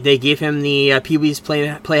 They gave him the Pee-wee's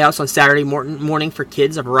Playhouse on Saturday morning for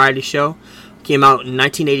kids, a variety show. Came out in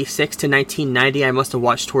 1986 to 1990. I must have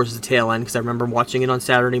watched towards the tail end because I remember watching it on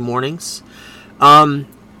Saturday mornings. Fun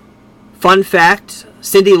fact,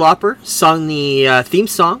 Cyndi Lauper sung the theme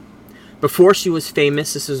song before she was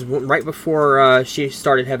famous. This is right before she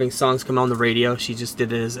started having songs come on the radio. She just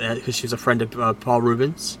did it because she was a friend of Paul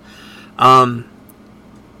Reubens.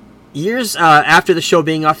 Years after the show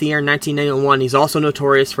being off the air in 1991, he's also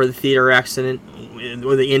notorious for the theater accident,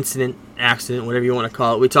 or the incident, accident, whatever you want to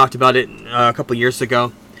call it. We talked about it a couple years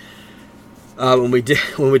ago when we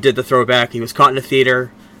did the throwback. He was caught in a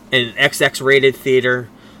theater, an XX rated theater,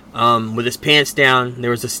 with his pants down.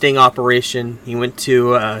 There was a sting operation. He went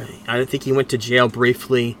to I think he went to jail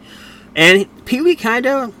briefly, and Pee-wee kind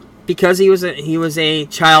of, because he was a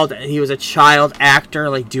child actor,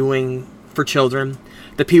 like doing for children.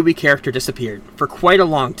 The Pee-wee character disappeared for quite a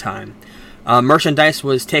long time. Merchandise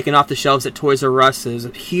was taken off the shelves at Toys R Us. It was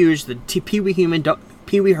huge. The Pee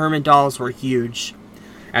Wee Herman dolls were huge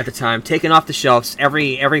at the time. Taken off the shelves.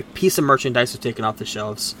 Every piece of merchandise was taken off the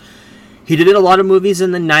shelves. He did a lot of movies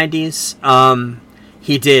in the 90s.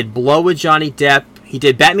 He did Blow with Johnny Depp. He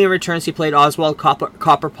did Batman Returns. He played Oswald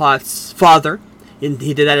Copperpot's father.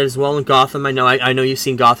 He did that as well in Gotham. I know you've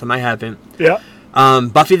seen Gotham. I haven't. Yeah.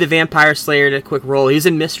 Buffy the Vampire Slayer did a quick role. He was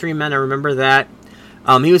in Mystery Men. I remember that.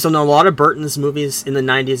 He was in a lot of Burton's movies in the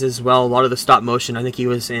 90s as well, a lot of the stop motion. I think he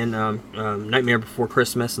was in Nightmare Before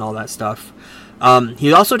Christmas and all that stuff.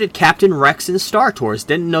 He also did Captain Rex in Star Tours.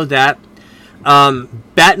 Didn't know that.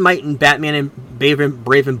 Batmite and Batman and Brave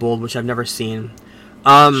and Bold, which I've never seen.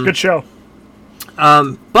 It's a good show.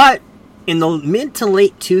 But in the mid to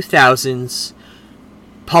late 2000s,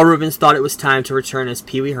 Paul Reubens thought it was time to return as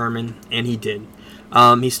Pee Wee Herman, and he did.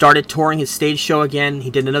 He started touring his stage show again. He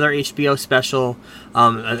did another HBO special.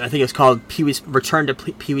 I think it's called Pee-wee's Return to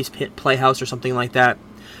Pee-wee's Playhouse or something like that.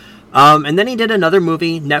 And then he did another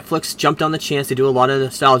movie. Netflix jumped on the chance to do a lot of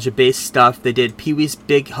nostalgia-based stuff. They did Pee-wee's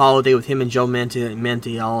Big Holiday with him and Joe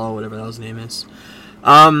Manganiello, whatever that his name is.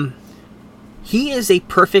 He is a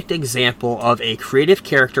perfect example of a creative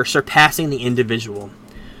character surpassing the individual.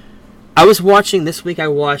 I watched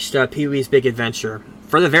Pee-wee's Big Adventure.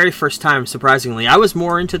 For the very first time, surprisingly. I was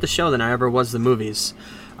more into the show than I ever was the movies.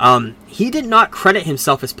 He did not credit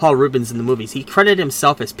himself as Paul Reubens in the movies. He credited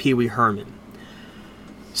himself as Pee Wee Herman.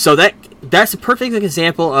 So that's a perfect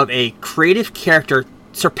example of a creative character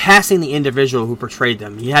surpassing the individual who portrayed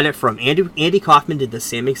them. You had it from Andy Kaufman did the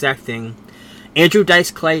same exact thing. Andrew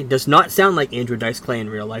Dice Clay does not sound like Andrew Dice Clay in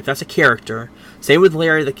real life. That's a character. Same with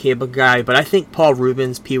Larry the Cable Guy. But I think Paul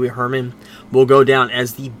Reubens, Pee Wee Herman, will go down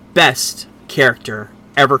as the best character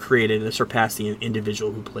ever created to surpass the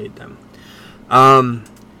individual who played them.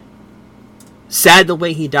 Sad the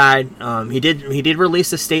way he died. He did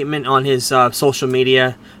release a statement on his social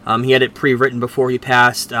media. He had it pre-written before he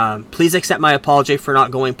passed. Please accept my apology for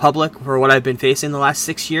not going public for what I've been facing the last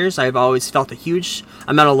 6 years. I've always felt a huge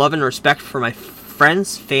amount of love and respect for my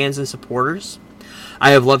friends, fans, and supporters.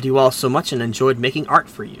 I have loved you all so much and enjoyed making art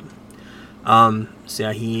for you. So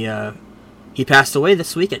yeah, he passed away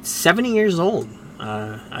this week at 70 years old.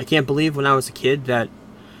 I can't believe when I was a kid that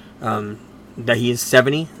he is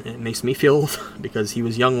 70. It makes me feel old because he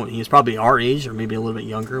was young when he was probably our age or maybe a little bit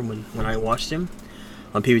younger when I watched him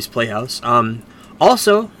on Pee Wee's Playhouse.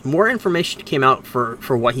 Also, more information came out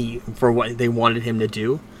for what they wanted him to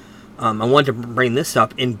do. I wanted to bring this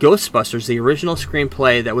up. In Ghostbusters, the original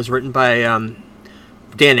screenplay that was written by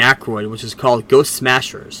Dan Aykroyd, which is called Ghost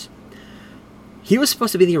Smashers, he was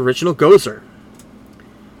supposed to be the original Gozer.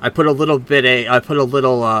 I put a little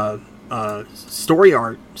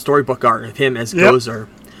storybook art of him as Gozer.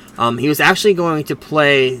 He was actually going to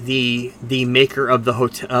play the maker of the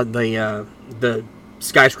hotel, the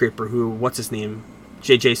skyscraper. What's his name?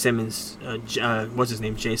 J. Simmons.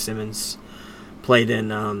 Jay Simmons played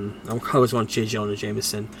in. I was on J. Jonah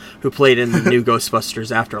Jameson, who played in the new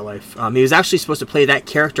Ghostbusters Afterlife. He was actually supposed to play that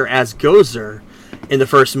character as Gozer in the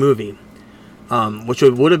first movie. Which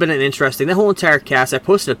would have been an interesting. The whole entire cast. I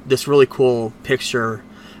posted this really cool picture.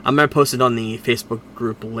 I'm gonna post it on the Facebook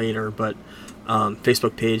group later, but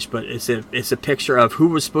Facebook page. But it's a picture of who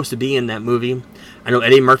was supposed to be in that movie. I know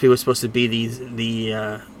Eddie Murphy was supposed to be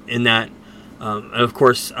in that, and of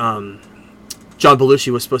course John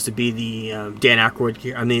Belushi was supposed to be the Dan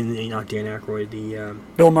Aykroyd. I mean, not Dan Aykroyd. The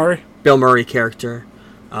Bill Murray. Bill Murray character.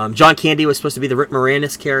 John Candy was supposed to be the Rick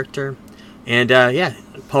Moranis character. And,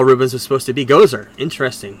 Paul Reubens was supposed to be Gozer.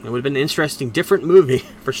 Interesting. It would have been an interesting, different movie,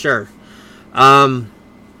 for sure. So,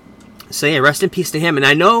 yeah, rest in peace to him. And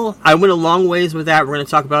I know I went a long ways with that. We're going to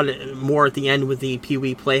talk about it more at the end with the Pee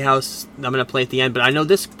Wee Playhouse. I'm going to play at the end. But I know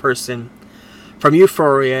this person from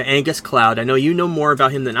Euphoria, Angus Cloud. I know you know more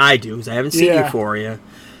about him than I do, because I haven't seen Euphoria.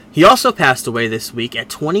 He also passed away this week at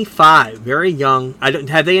 25. Very young.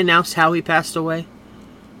 Have they announced how he passed away?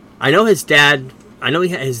 I know his dad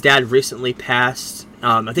recently passed.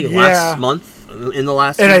 I think last month. In the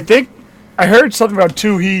last. And month. I think I heard something about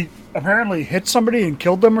too. He apparently hit somebody and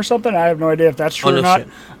killed them or something. I have no idea if that's true or not. Shit.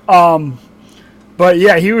 But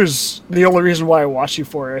yeah, he was the only reason why I watched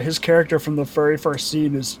Euphoria. His character from the very first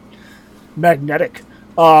scene is magnetic.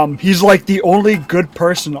 He's like the only good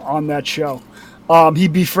person on that show. He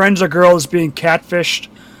befriends a girl who's being catfished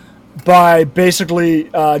by basically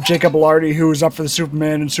Jacob Elordi, who was up for the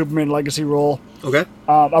Superman and Superman Legacy role. Okay.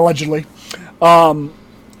 Allegedly.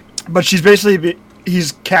 But he's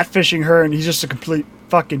catfishing her, and he's just a complete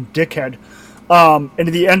fucking dickhead. And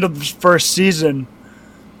at the end of the first season,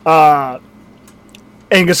 Angus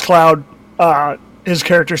Cloud, his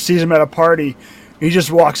character, sees him at a party. He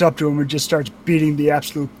just walks up to him and just starts beating the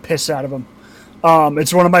absolute piss out of him.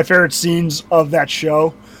 It's one of my favorite scenes of that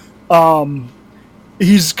show.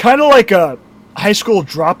 He's kind of like a high school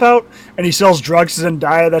dropout, and he sells drugs to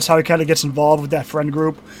Zendaya. That's how he kind of gets involved with that friend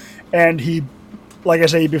group. And he, like I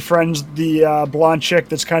say, he befriends the blonde chick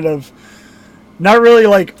that's kind of not really,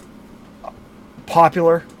 like,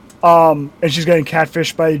 popular. And she's getting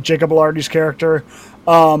catfished by Jacob Elordi's character.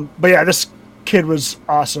 But yeah, this kid was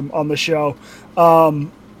awesome on the show.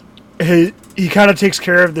 He kind of takes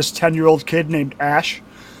care of this 10-year-old kid named Ash,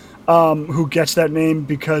 who gets that name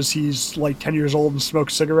because he's like 10 years old and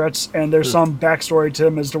smokes cigarettes. And there's some backstory to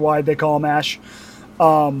him as to why they call him Ash.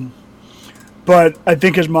 But I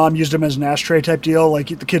think his mom used him as an ashtray type deal. Like,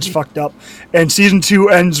 the kid's fucked up. And season 2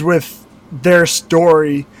 ends with their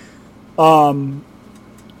story.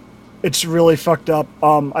 It's really fucked up.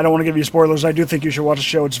 I don't want to give you spoilers. I do think you should watch the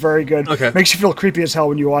show. It's very good. Okay. Makes you feel creepy as hell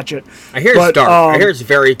when you watch it. I hear it's dark. I hear it's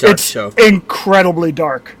very dark It's show. incredibly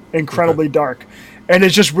dark. Incredibly dark. And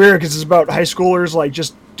it's just weird because it's about high schoolers, like,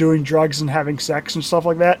 just doing drugs and having sex and stuff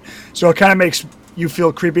like that. So it kind of makes you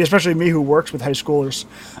feel creepy, especially me who works with high schoolers.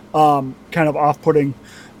 Kind of off-putting.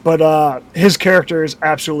 But his character is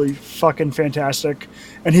absolutely fucking fantastic.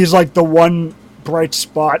 And he's like the one bright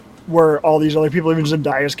spot where all these other people, even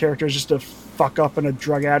Zendaya's character, is just a fuck up and a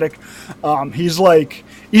drug addict. He's like,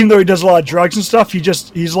 even though he does a lot of drugs and stuff,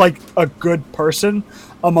 he's like a good person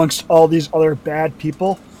amongst all these other bad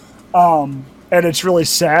people. And it's really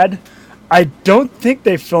sad. I don't think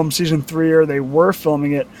they filmed season 3, or they were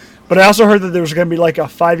filming it, but I also heard that there was going to be like a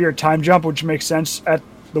 5-year time jump, which makes sense at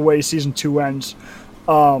the way season 2 ends.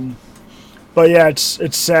 But yeah,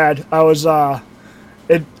 it's sad. I was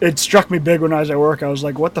it struck me big when I was at work. I was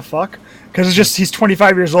like, what the fuck? Because it's just, he's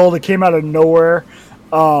 25 years old. It came out of nowhere.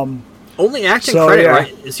 Only acting credit,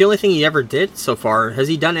 right? It's the only thing he ever did so far. Has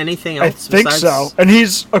he done anything else? I think so. And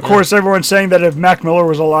he's, of course, everyone's saying that if Mac Miller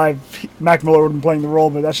was alive, Mac Miller would have been playing the role,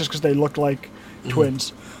 but that's just because they look like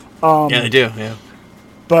twins. Yeah, they do, yeah.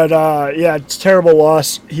 But, yeah, it's a terrible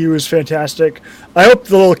loss. He was fantastic. I hope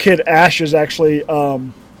the little kid, Ash, is actually,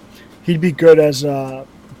 he'd be good as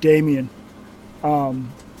Damien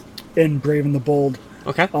in Brave and the Bold.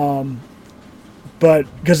 Okay. But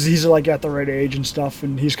because he's like at the right age and stuff,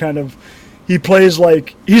 and he plays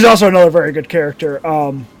like, he's also another very good character,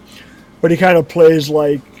 but he kind of plays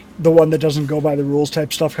like the one that doesn't go by the rules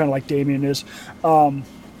type stuff, kind of like Damien is. But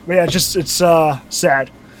yeah, it's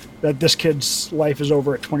sad that this kid's life is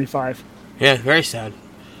over at 25. Yeah, very sad.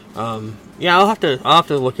 Yeah, I'll have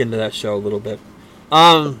to look into that show a little bit.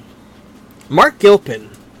 Mark Gilpin.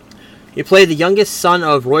 He played the youngest son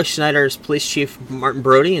of Roy Schneider's police chief Martin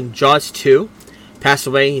Brody in Jaws 2. Passed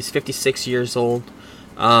away. He's 56 years old.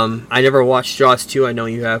 I never watched Jaws 2. I know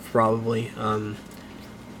you have, probably.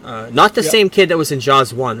 Not the same kid that was in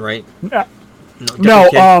Jaws 1, right?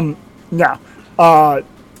 No.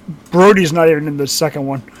 Brody's not even in the second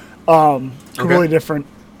one. Completely different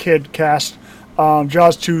kid cast.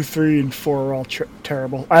 Jaws 2, 3, and 4 are all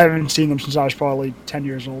terrible. I haven't seen them since I was probably 10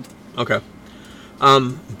 years old. Okay.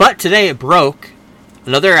 But today it broke.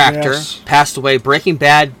 Another actor passed away. Breaking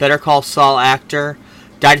Bad, Better Call Saul actor,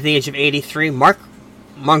 died at the age of 83. Mark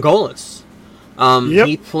Margolis.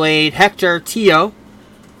 He played Hector Tio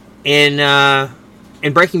in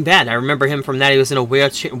Breaking Bad. I remember him from that. He was in a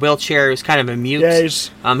wheelchair. He was kind of a mute. Yeah,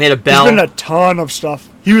 he had a bell. He's been in a ton of stuff.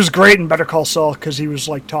 He was great in Better Call Saul because he was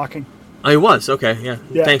like talking. Oh, he was? Okay, yeah.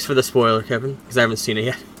 Thanks for the spoiler, Kevin, because I haven't seen it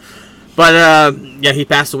yet. But yeah, he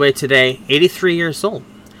passed away today, 83 years old.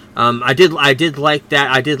 I did like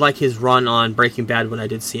that. I did like his run on Breaking Bad when I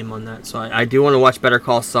did see him on that. So I do want to watch Better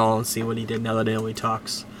Call Saul and see what he did now that I know he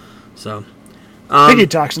talks. So I think he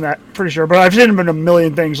talks in that, pretty sure. But I've seen him in a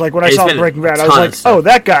million things. Like when I saw Breaking Bad, I was like, oh,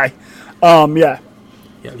 that guy. Yeah.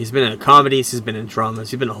 Yeah, he's been in comedies. He's been in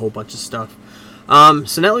dramas. He's been in a whole bunch of stuff.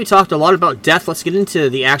 So now that we talked a lot about death, let's get into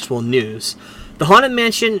the actual news. The Haunted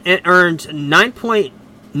Mansion earned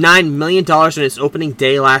 $9.9 million on its opening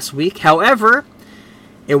day last week. However,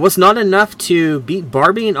 it was not enough to beat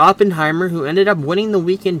Barbie and Oppenheimer, who ended up winning the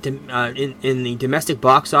weekend in the domestic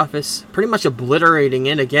box office, pretty much obliterating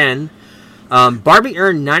it again. Barbie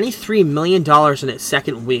earned $93 million in its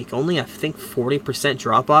second week, only I think 40%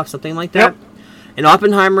 drop-off, something like that. Yep. And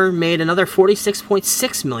Oppenheimer made another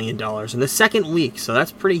 $46.6 million in the second week, so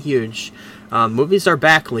that's pretty huge. Movies are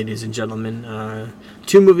back, ladies and gentlemen.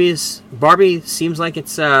 2 movies. Barbie seems like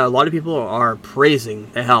it's a lot of people are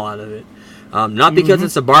praising the hell out of it. Not because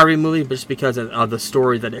it's a Barbie movie, but just because of the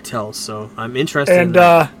story that it tells. So I'm interested in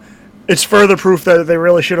that. It's further proof that they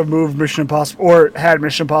really should have moved Mission Impossible, or had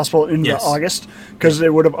Mission Impossible into August, because they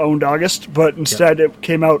would have owned August, but instead it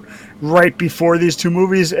came out right before these 2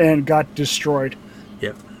 movies and got destroyed.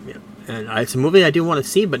 Yep. And it's a movie I do want to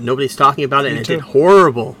see, but nobody's talking about it, and it did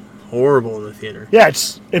horrible in the theater. Yeah,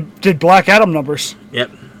 it did Black Adam numbers. Yep.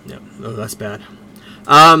 Oh, that's bad.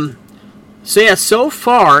 So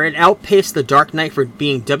far, it outpaced The Dark Knight for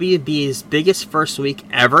being WB's biggest first week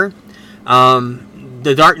ever.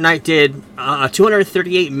 The Dark Knight did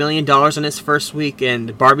 $238 million in its first week,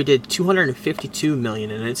 and Barbie did $252 million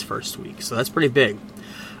in its first week. So that's pretty big.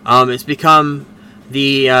 It's become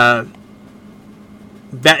the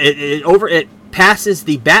it passes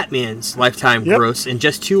the Batman's lifetime gross in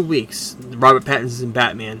just 2 weeks. Robert Pattinson's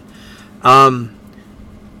Batman,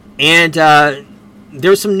 and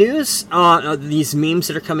there's some news on these memes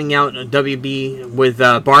that are coming out on WB with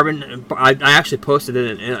Barbie. I actually posted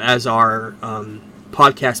it as our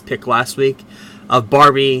podcast pick last week of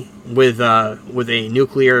Barbie with a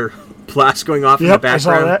nuclear blast going off in the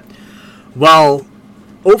background. I saw that. Well,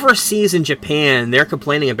 overseas in Japan, they're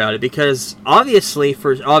complaining about it because obviously,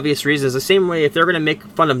 for obvious reasons, the same way if they're going to make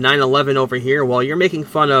fun of 9/11 over here, well, you're making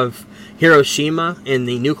fun of Hiroshima and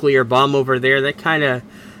the nuclear bomb over there. That kind of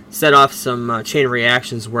set off some chain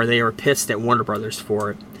reactions where they were pissed at Warner Brothers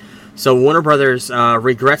for it. So Warner Brothers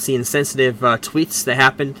regrets the insensitive tweets that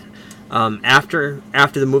happened after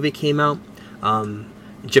the movie came out.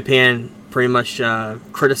 Japan pretty much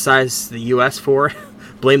criticized the U.S. for it,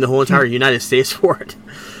 blamed the whole entire United States for it.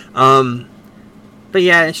 But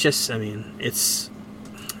yeah, it's just, I mean, it's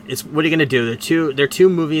what are you gonna do? There are two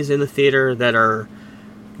movies in the theater that are.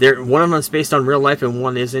 One of them is based on real life and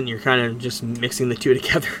one isn't. You're kind of just mixing the two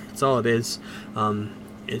together. That's all it is.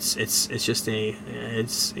 It's just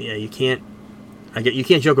you can't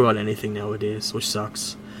joke about anything nowadays, which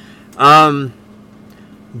sucks.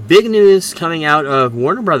 Big news coming out of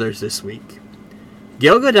Warner Brothers this week.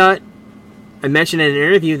 Gal Gadot, I mentioned in an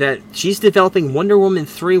interview that she's developing Wonder Woman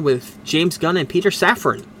 3 with James Gunn and Peter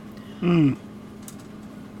Safran.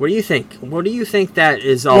 What do you think? What do you think that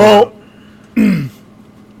is all about?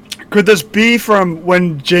 Could this be from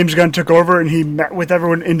when James Gunn took over and he met with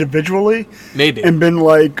everyone individually? Maybe. And been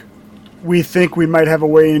like, we think we might have a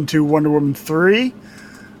way into Wonder Woman 3.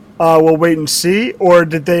 We'll wait and see. Or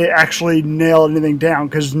did they actually nail anything down?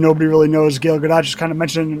 Because nobody really knows. Gal Gadot just kind of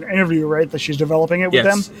mentioned in an interview, right, that she's developing it with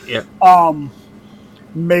them. Yeah.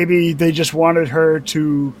 Maybe they just wanted her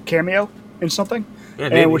to cameo in something. Yeah,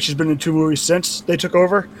 maybe. Which has been in 2 movies since they took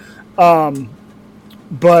over.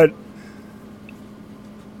 But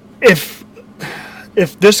if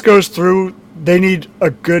this goes through, they need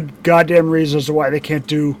a good goddamn reason as to why they can't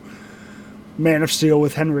do Man of Steel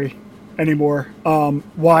with Henry anymore.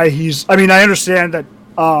 Why he's... I mean, I understand that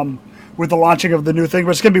with the launching of the new thing,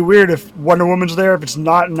 but it's going to be weird if Wonder Woman's there, if it's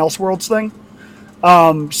not an Elseworlds thing.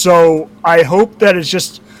 So I hope that it's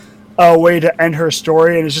just a way to end her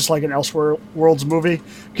story and it's just like an Elseworlds movie.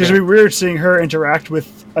 Because it'd be weird seeing her interact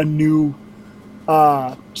with a new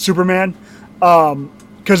Superman.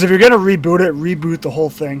 Because if you're going to reboot the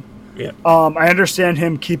whole thing. Yeah. I understand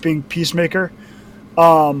him keeping Peacemaker.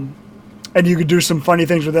 And you could do some funny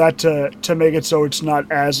things with that to make it so it's not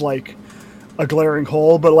as, like, a glaring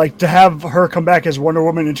hole. But, like, to have her come back as Wonder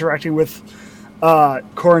Woman interacting with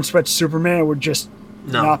Corin Sweat's Superman would just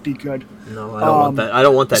not be good. No, I don't want that. I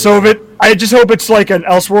don't want that. So I just hope it's like an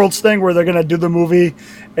Elseworlds thing where they're going to do the movie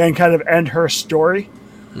and kind of end her story.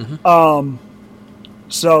 Mm-hmm.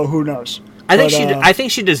 So who knows? I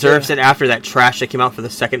think she deserves it after that trash that came out for the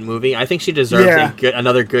second movie. I think she deserves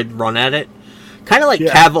another good run at it. Kind of like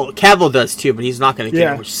Cavill does too, but he's not going to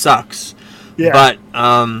get it, which sucks. Yeah. But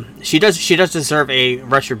she does deserve a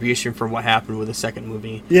retribution for what happened with the second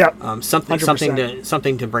movie. Yeah. Something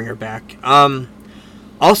to bring her back.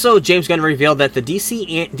 Also, James Gunn revealed that the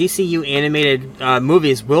DCU animated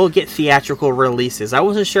movies will get theatrical releases. I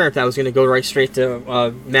wasn't sure if that was going to go right straight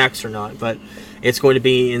to Max or not, but it's going to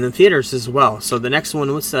be in the theaters as well. So the next one,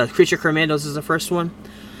 Creature Commandos is the first one.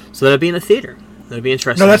 So that'll be in the theater. That'll be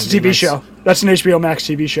interesting. No, that's a TV show. That's an HBO Max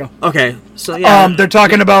TV show. Okay, so yeah. They're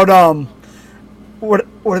talking about what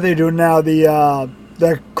are they doing now?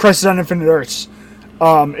 The Crisis on Infinite Earths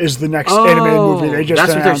is the next animated movie they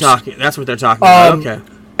just announced. That's what they're talking about. Okay.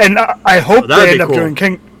 And I hope they end up doing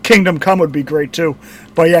Kingdom Come would be great too.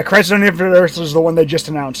 But yeah, Crisis on Infinite Earths is the one they just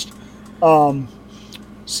announced.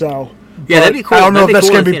 So yeah, that'd be cool. I don't know if that's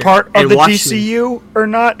going to be part of the DCU or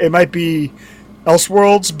not. It might be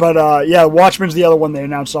Elseworlds, but yeah, Watchmen's the other one they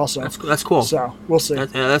announced also. That's cool. So we'll see.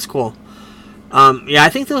 That's cool. Yeah, I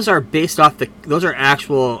think those are based off those are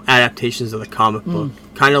actual adaptations of the comic book,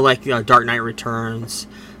 kind of like Dark Knight Returns,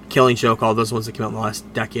 Killing Joke, all those ones that came out in the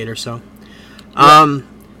last decade or so.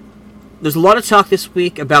 There's a lot of talk this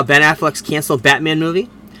week about Ben Affleck's canceled Batman movie.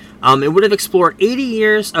 It would have explored 80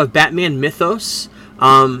 years of Batman mythos.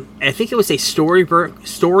 I think it was a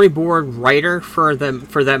storyboard writer for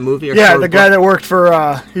that movie. Yeah, the guy that worked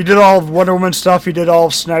for he did all of Wonder Woman stuff. He did all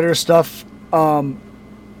of Snyder's stuff.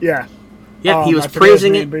 Yeah. Yeah, he was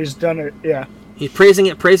praising it. But he's done it. Yeah. He's praising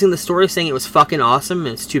the story, saying it was fucking awesome.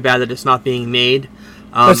 And it's too bad that it's not being made.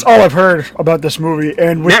 That's all I've heard about this movie.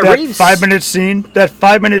 And with Matt that Reeves- 5-minute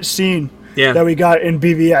scene Yeah. that we got in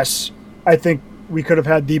BVS, I think we could have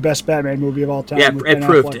had the best Batman movie of all time. Yeah, with it Ben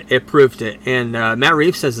proved Affleck. it. It proved it. And Matt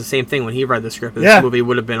Reeves says the same thing when he read the script. This Yeah. movie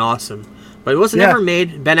would have been awesome. But it wasn't Yeah. ever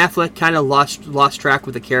made. Ben Affleck kind of lost track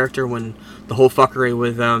with the character when the whole fuckery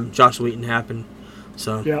with Josh Whedon happened.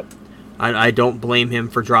 So Yep. I don't blame him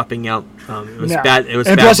for dropping out. It was No. bad. It was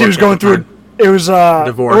and bad plus he work was at going the through. time. It was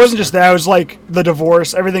Divorce. It wasn't just that. It was like the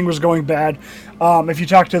divorce. Everything was going bad. If you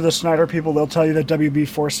talk to the Snyder people, they'll tell you that WB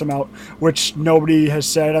forced him out, which nobody has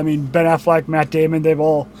said. I mean, Ben Affleck, Matt Damon, they've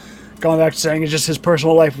all gone back to saying it's just his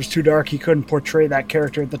personal life was too dark. He couldn't portray that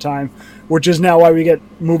character at the time, which is now why we get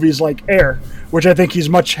movies like Air, which I think he's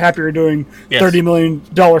much happier doing Yes. $30 million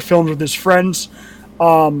films with his friends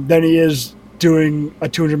than he is doing a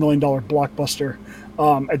 $200 million blockbuster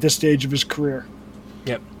at this stage of his career.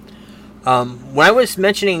 Yep. When I was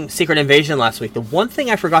mentioning Secret Invasion last week, the one thing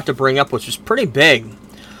I forgot to bring up, which was pretty big,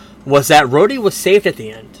 was that Rhodey was saved at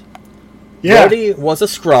the end. Yeah. Rhodey was a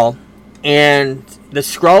Skrull, and the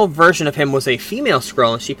Skrull version of him was a female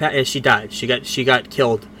Skrull, and she died. She got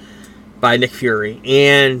killed by Nick Fury,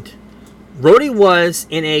 and Rhodey was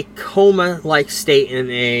in a coma-like state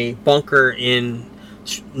in a bunker in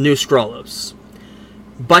New Skrullos.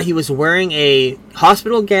 But he was wearing a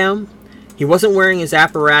hospital gown. He wasn't wearing his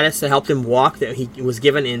apparatus that helped him walk that he was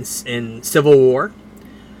given in Civil War.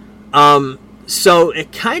 So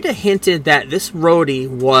it kind of hinted that this Rhodey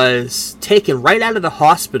was taken right out of the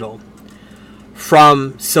hospital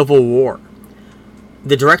from Civil War.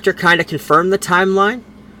 The director kind of confirmed the timeline.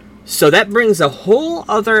 So that brings a whole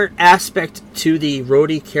other aspect to the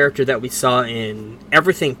Rhodey character that we saw in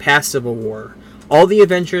everything past Civil War. All the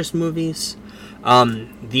Avengers movies,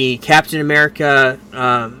 the Captain America,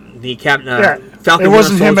 Falcon It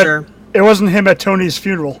wasn't Winter him Soldier. It wasn't him at Tony's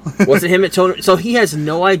funeral. Wasn't him at Tony? So he has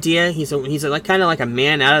no idea. He's like kind of like a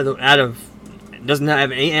man out of doesn't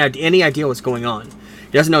have any idea what's going on.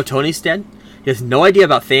 He doesn't know Tony's dead. He has no idea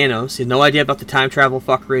about Thanos. He has no idea about the time travel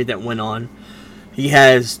fuckery that went on. He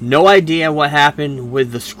has no idea what happened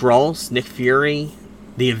with the Skrulls, Nick Fury,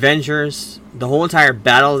 the Avengers, the whole entire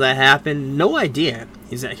battle that happened. No idea.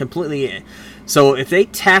 He's completely. So if they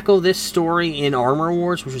tackle this story in Armor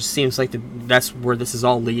Wars, which seems like that's where this is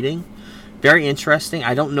all leading, very interesting.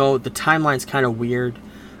 I don't know. The timeline's kind of weird.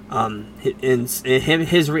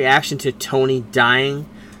 His reaction to Tony dying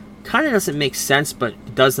kind of doesn't make sense, but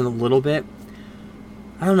it does in a little bit.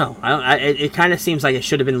 I don't know. It kind of seems like it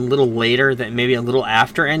should have been a little later, that maybe a little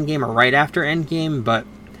after Endgame or right after Endgame, but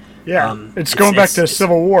Yeah, it's going back to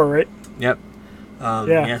Civil War, right? Yep. Yeah.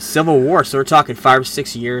 Yeah, Civil War. So we're talking 5 or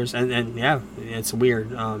 6 years, and yeah, it's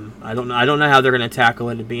weird. I don't know how they're going to tackle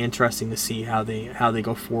it. It'd be interesting to see how they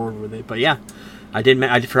go forward with it. But yeah, I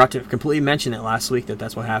forgot to completely mention it last week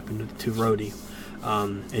that's what happened to Rhodey.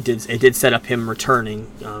 It did set up him returning.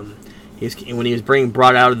 When he was being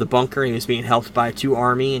brought out of the bunker, he was being helped by 2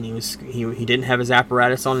 army, and he didn't have his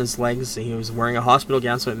apparatus on his legs. He was wearing a hospital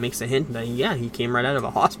gown, so it makes a hint that he came right out of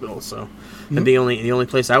a hospital. So that'd be the only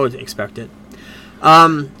place I would expect it.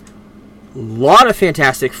 Lot of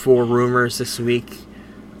Fantastic Four rumors this week.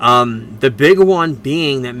 The big one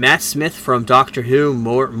being that Matt Smith from Doctor Who,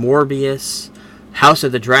 Morbius, House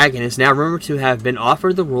of the Dragon is now rumored to have been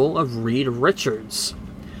offered the role of Reed Richards.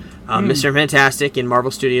 Mr. Fantastic in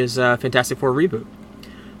Marvel Studios' Fantastic Four reboot.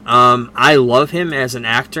 I love him as an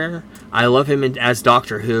actor. I love him as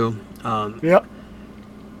Doctor Who. Yep.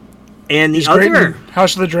 And He's great in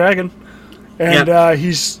House of the Dragon. And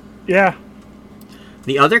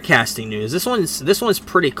the other casting news. This one's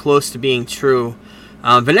pretty close to being true.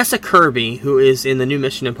 Vanessa Kirby, who is in the new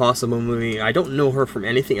Mission Impossible movie, I don't know her from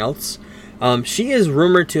anything else. She is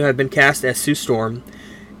rumored to have been cast as Sue Storm.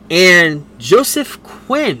 And Joseph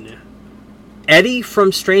Quinn, Eddie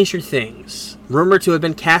from Stranger Things, rumored to have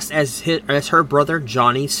been cast as her brother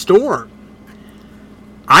Johnny Storm.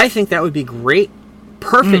 I think that would be great.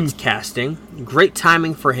 Perfect casting. Great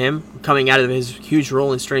timing for him coming out of his huge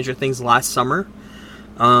role in Stranger Things last summer.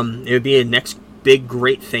 It would be a next big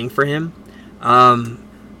great thing for him.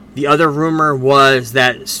 The other rumor was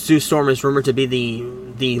that Sue Storm is rumored to be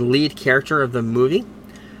the lead character of the movie.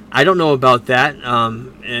 I don't know about that.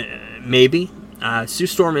 Maybe. Sue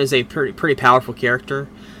Storm is a pretty powerful character.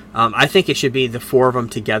 I think it should be the 4 of them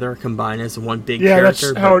together combined as one big character.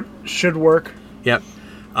 Yeah, that's how it should work. Yep.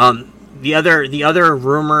 The other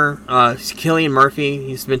rumor, Cillian Murphy,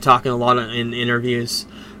 he's been talking a lot in interviews,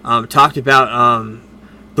 talked about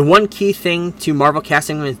the one key thing to Marvel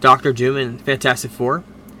casting with Doctor Doom and Fantastic Four.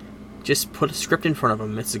 Just put a script in front of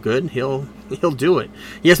him. It's good. He'll he'll do it.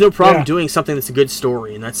 He has no problem Yeah. doing something that's a good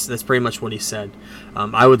story, and that's pretty much what he said.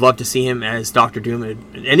 I would love to see him as Doctor Doom.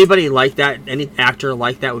 Anybody like that, any actor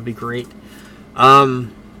like that would be great.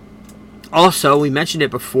 Also, we mentioned it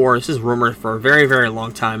before. This is rumored for a very, very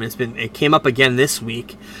long time. It came up again this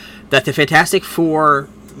week that the Fantastic Four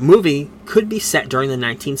movie could be set during the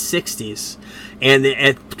 1960s, and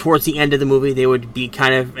towards the end of the movie, they would be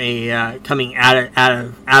kind of coming out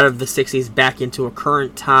of the 60s back into a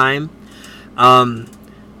current time,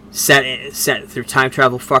 set through time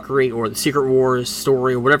travel fuckery or the Secret Wars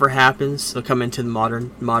story or whatever happens. They'll come into the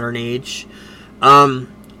modern age.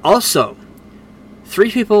 Also, 3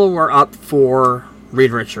 people were up for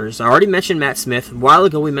Reed Richards. I already mentioned Matt Smith. A while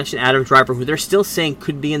ago, we mentioned Adam Driver, who they're still saying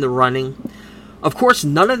could be in the running. Of course,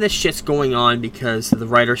 none of this shit's going on because of the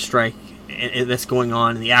writer's strike that's going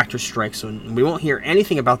on and the actor's strike, so we won't hear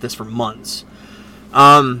anything about this for months.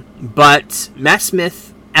 But Matt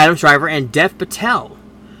Smith, Adam Driver, and Dev Patel,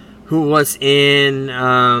 who was in...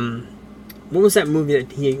 what was that movie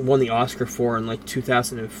that he won the Oscar for in, like,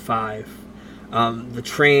 2005? The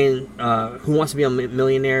Train... Who Wants to Be a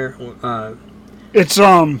Millionaire? It's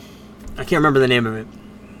I can't remember the name of it.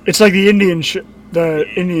 It's like the Indian show.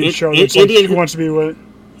 It's like Who Wants to Be with?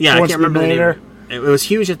 Yeah, I can't remember the Millionaire? name. It was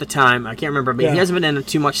huge at the time. I can't remember, but Yeah. he hasn't been in it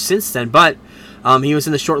too much since then. But he was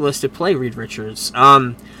in the shortlist to play Reed Richards.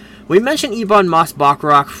 We mentioned Ebon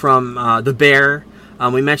Moss-Bachrach from The Bear.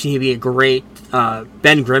 We mentioned he'd be a great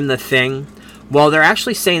Ben Grimm, The Thing. Well, they're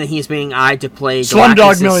actually saying that he's being eyed to play Slumdog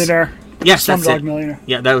Galactus' Millionaire. Yes, that's Slumdog it. Millionaire.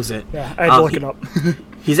 Yeah, that was it. Yeah, I had to look it up.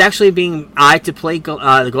 He's actually being eyed to play the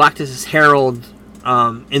Galactus' Herald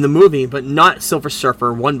in the movie, but not Silver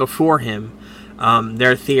Surfer, one before him.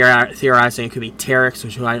 They're theorizing it could be Terex,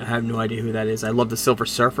 which I have no idea who that is. I love the Silver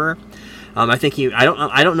Surfer. I think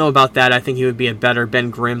I don't know about that. I think he would be a better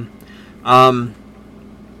Ben Grimm.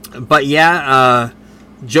 But yeah,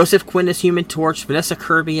 Joseph Quinn as Human Torch, Vanessa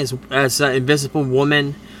Kirby as Invisible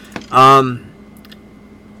Woman.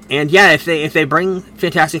 And yeah, if they bring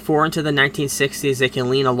Fantastic Four into the 1960s, they can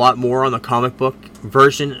lean a lot more on the comic book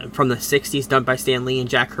version from the 60s done by Stan Lee and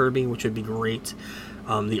Jack Kirby, which would be great.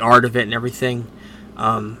 The art of it and everything.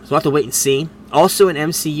 So we'll have to wait and see. Also in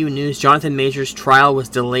MCU news, Jonathan Majors' trial was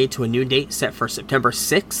delayed to a new date set for September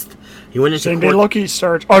 6th. He went into Same court. day Loki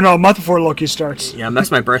starts. Oh no, a month before Loki starts. Yeah,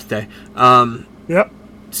 that's my birthday. Yep.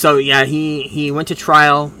 So yeah, he went to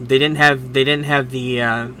trial. The team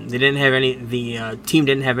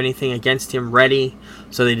didn't have anything against him ready,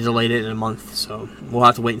 so they delayed it in a month. So we'll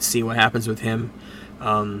have to wait and see what happens with him.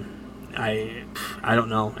 I don't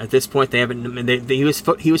know. At this point, they haven't.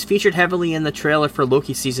 He was featured heavily in the trailer for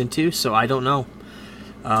Loki season 2, so I don't know.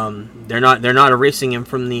 They're not erasing him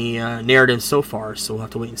from the narrative so far, so we'll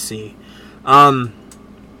have to wait and see.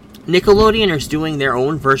 Nickelodeon is doing their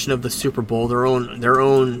own version of the Super Bowl, their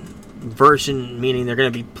own version, meaning they're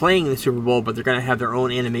going to be playing the Super Bowl, but they're going to have their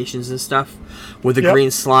own animations and stuff with the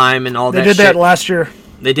green slime and all They that. did shit. that last year.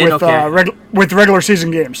 They did with, okay. With regular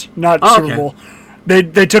season games, not Oh, Super okay. Bowl.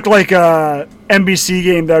 They took like a NBC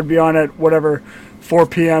game that would be on at whatever 4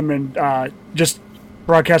 p.m. and just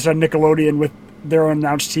broadcast on Nickelodeon with their own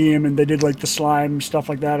announced team, and they did like the slime stuff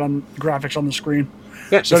like that on graphics on the screen.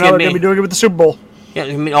 Yeah, So now they're going to be doing it with the Super Bowl. Yeah,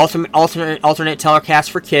 I mean, alternate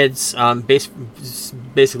telecast for kids,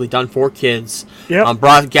 basically done for kids. Yep.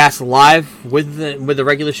 Broadcast live with the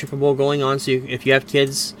regular Super Bowl going on. So if you have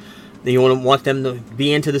kids, that you want them to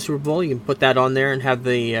be into the Super Bowl, you can put that on there and have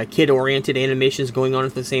the kid-oriented animations going on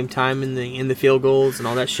at the same time in the field goals and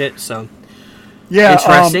all that shit. So Yeah,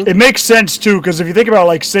 interesting. it makes sense too, because if you think about,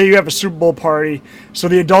 like, say you have a Super Bowl party, so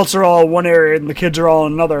the adults are all in one area and the kids are all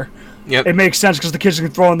in another. Yep. It makes sense because the kids can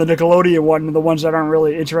throw in the Nickelodeon one and the ones that aren't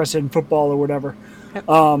really interested in football or whatever. Yep.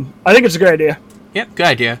 I think it's a good idea. Yep, good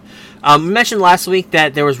idea. We mentioned last week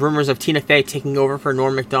that there was rumors of Tina Fey taking over for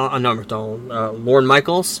Lorne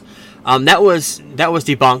Michaels. That was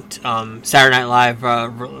debunked. Saturday Night Live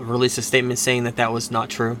released a statement saying that was not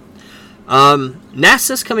true.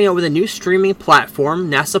 NASA's coming out with a new streaming platform.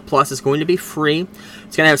 NASA Plus is going to be free.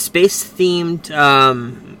 It's going to have space-themed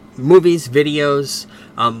movies, videos,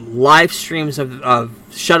 live streams of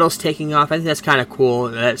shuttles taking off. I think that's kind of cool.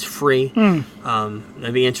 That's free.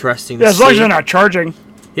 That'd be interesting to Yeah, as long as see. they're not charging,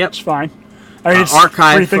 Yep. it's fine. I mean, it's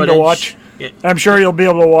Archive a free thing footage. to watch. Yeah. I'm sure you'll be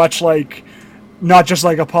able to watch, like, not just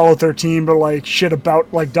like Apollo 13, but like shit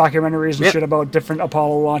about like documentaries and Yep. shit about different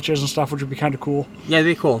Apollo launches and stuff, which would be kind of cool. Yeah,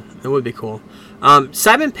 it'd be cool. It would be cool.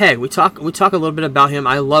 Simon Pegg, we talk a little bit about him.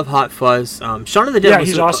 I love Hot Fuzz. Shaun of the Dead. Yeah, was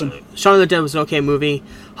he's awesome. Shaun of the Dead was an okay movie.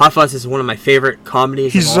 Hot Fuzz is one of my favorite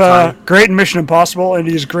comedies He's of all time. great in Mission Impossible, and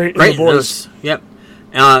he's great in Great The in Boys. those. Yep.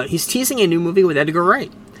 He's teasing a new movie with Edgar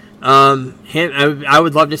Wright. I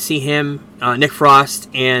would love to see him, Nick Frost,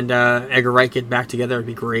 and Edgar Wright get back together. It'd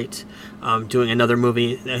be great. Doing another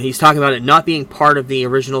movie. He's talking about it not being part of the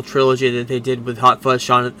original trilogy that they did with Hot Fuzz,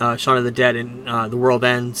 Shaun of the Dead, and The World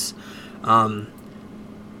Ends.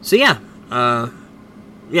 So yeah,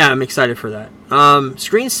 I'm excited for that.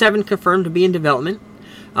 Screen 7 confirmed to be in development.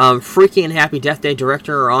 Freaky and Happy Death Day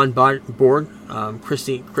director are on board.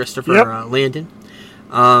 Christopher Landon.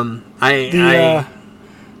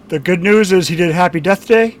 The good news is he did Happy Death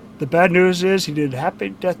Day. The bad news is he did Happy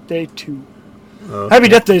Death Day 2. Okay. Happy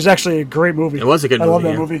Death Day is actually a great movie. It was a good movie. I love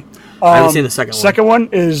that movie. I haven't seen the second one. Second one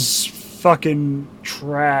is fucking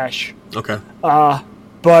trash. Okay.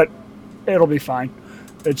 But it'll be fine.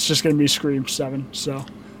 It's just going to be Scream 7, so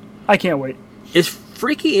I can't wait. Is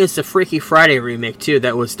the Freaky Friday remake too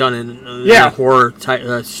that was done in a horror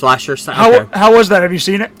type slasher style? Okay. How was that? Have you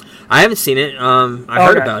seen it? I haven't seen it. I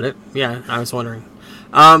heard about it. Yeah, I was wondering.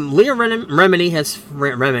 Leah Remini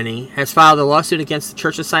has filed a lawsuit against the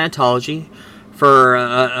Church of Scientology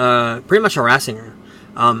for pretty much harassing her.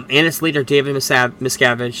 And its leader, David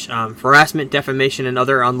Miscavige, for harassment, defamation, and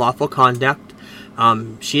other unlawful conduct.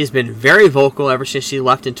 She has been very vocal ever since she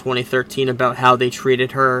left in 2013 about how they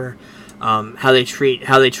treated her, how they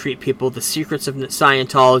treat people, the secrets of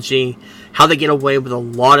Scientology, how they get away with a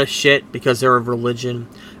lot of shit because they're a religion.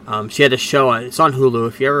 She had a show. It's on Hulu.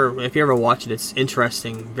 If you ever watch it, it's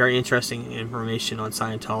interesting. Very interesting information on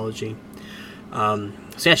Scientology.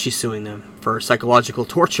 So yeah, she's suing them for psychological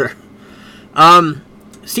torture.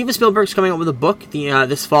 Steven Spielberg's coming up with a book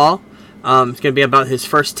this fall. It's going to be about his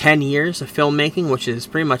first 10 years of filmmaking, which is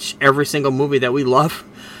pretty much every single movie that we love.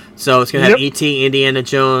 So it's going to have E.T., Indiana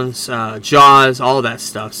Jones, Jaws, all of that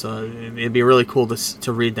stuff. So it'd be really cool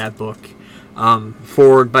to read that book.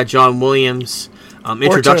 Forward by John Williams.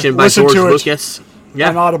 Introduction by George Lucas. Yeah,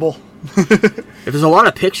 on Audible. If there's a lot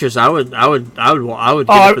of pictures, I would get it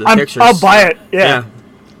for the pictures. I'll buy it. Yeah.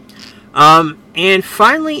 And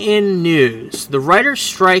finally, in news, the writers'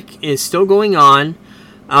 strike is still going on.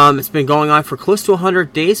 It's been going on for close to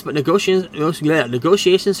 100 days, but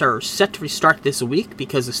negotiations are set to restart this week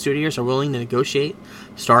because the studios are willing to negotiate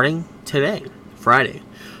starting today, Friday.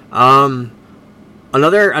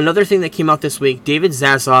 Another thing that came out this week, David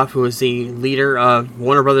Zaslav, who is the leader of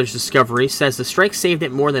Warner Brothers Discovery, says the strike saved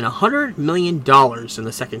it more than $100 million in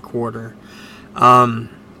the second quarter.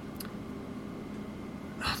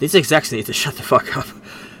 These execs need to shut the fuck up.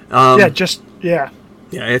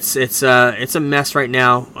 Yeah, it's a mess right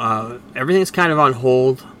now. Everything's kind of on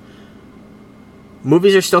hold.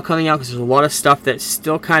 Movies are still coming out because there's a lot of stuff that's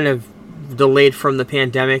still kind of delayed from the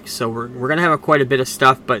pandemic. So we're gonna have quite a bit of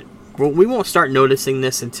stuff, but we won't start noticing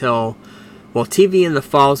this until, TV in the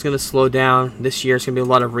fall is going to slow down. This year it's going to be a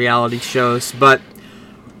lot of reality shows, but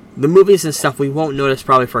the movies and stuff we won't notice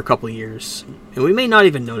probably for a couple of years. And we may not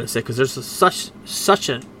even notice it because there's such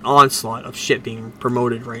an onslaught of shit being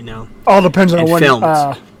promoted right now. All depends on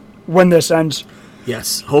when this ends.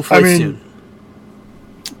 Yes, hopefully soon.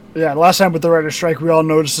 Yeah, last time with the writer's strike, we all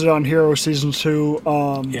noticed it on Hero Season 2.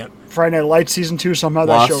 Friday Night Lights Season 2, somehow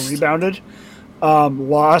that show rebounded.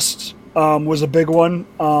 Lost was a big one,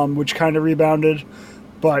 which kind of rebounded,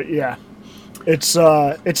 but yeah, it's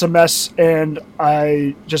a mess, and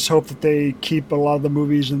I just hope that they keep a lot of the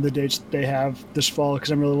movies and the dates that they have this fall, because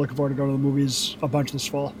I'm really looking forward to going to the movies a bunch this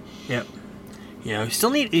fall. Yep. Yeah, you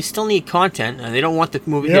still need content, and they don't want the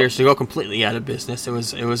movie theaters to go completely out of business. It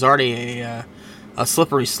was already a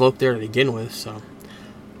slippery slope there to begin with. So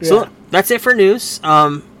that's it for news.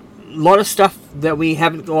 A lot of stuff that we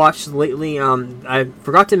haven't watched lately. I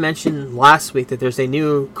forgot to mention last week that there's a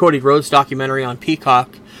new Cody Rhodes documentary on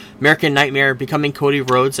Peacock, American Nightmare, Becoming Cody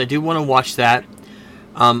Rhodes. I do want to watch that.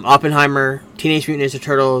 Oppenheimer, Teenage Mutant Ninja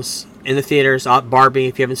Turtles in the theaters, Barbie,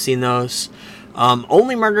 if you haven't seen those.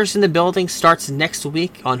 Only Murders in the Building starts next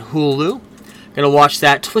week on Hulu. Gonna watch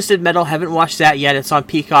that. Twisted Metal, haven't watched that yet. It's on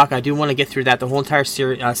Peacock. I do want to get through that. The whole entire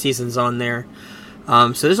season's on there.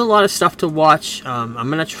 So there's a lot of stuff to watch. I'm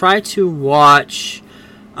gonna try to watch.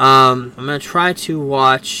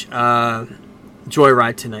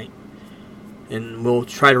 Joyride tonight, and we'll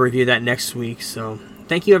try to review that next week. So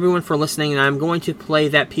thank you everyone for listening, and I'm going to play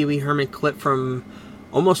that Pee Wee Herman clip from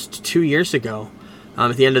almost 2 years ago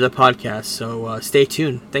at the end of the podcast. So stay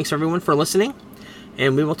tuned. Thanks everyone for listening,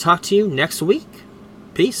 and we will talk to you next week.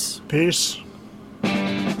 Peace. Peace.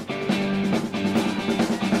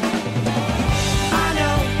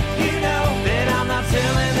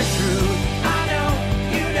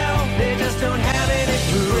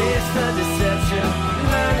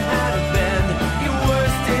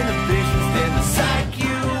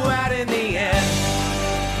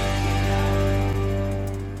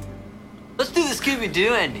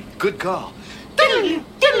 Scooby-Doo ending. Good call.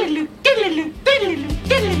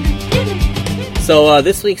 So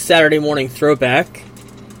this week's Saturday Morning Throwback,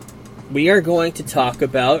 we are going to talk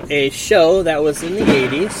about a show that was in the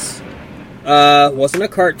 80s. Wasn't a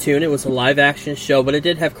cartoon, it was a live-action show, but it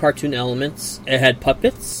did have cartoon elements. It had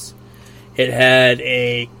puppets. It had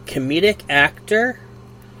a comedic actor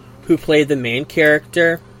who played the main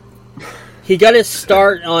character. He got his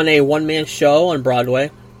start on a one-man show on Broadway,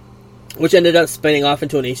 which ended up spinning off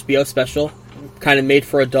into an HBO special, kind of made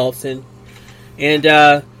for adults, and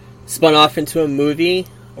spun off into a movie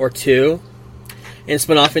or two, and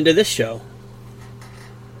spun off into this show.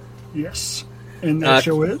 Yes. And that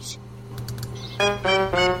show is? And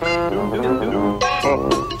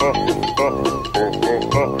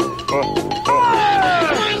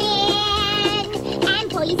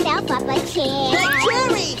pull yourself up a chair.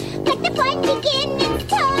 Let the fun begin. It's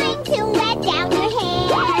time to let down your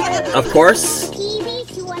hair. Of course. TV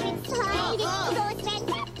short and exciting. So it's been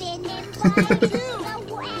nothing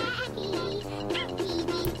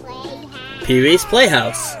important. Pee-wee's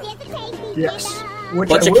Playhouse. Yes. Which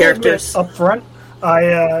Bunch of characters. Up front,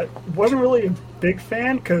 I wasn't really a big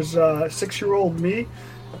fan because 6-year-old me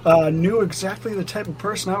knew exactly the type of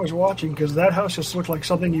person I was watching because that house just looked like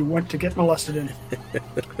something you went to get molested in.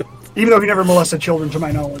 Even though he never molested children, to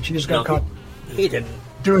my knowledge. He just got caught He didn't.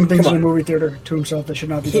 doing things in a movie theater to himself that should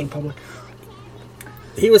not be done in public.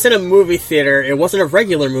 He was in a movie theater. It wasn't a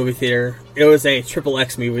regular movie theater. It was a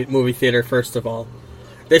XXX movie theater, first of all.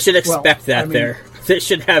 They should expect that there. They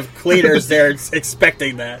should have cleaners there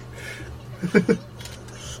expecting that.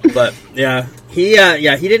 But, yeah. He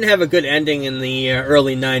didn't have a good ending in the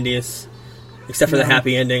early 90s. Except for the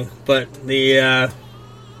happy ending. But the,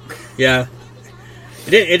 It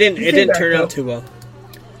didn't turn out too well.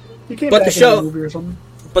 He came But back the show, in a movie or something.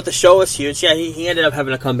 But the show was huge. Yeah, he ended up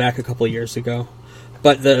having to come back a couple of years ago.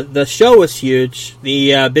 But the show was huge.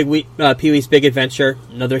 The Pee-wee's Big Adventure,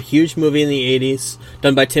 another huge movie in the 80s,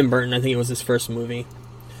 done by Tim Burton. I think it was his first movie.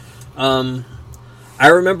 I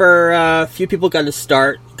remember a few people got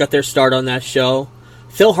their start on that show.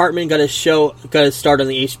 Phil Hartman got his start on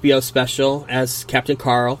the HBO special as Captain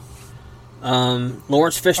Carl.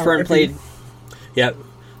 Lawrence Fishburne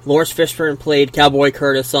played Cowboy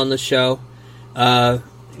Curtis on the show.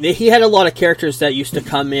 He had a lot of characters that used to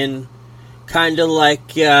come in kind of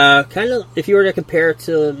if you were to compare it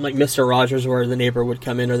to like Mr. Rogers, where the neighbor would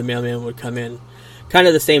come in or the mailman would come in. Kind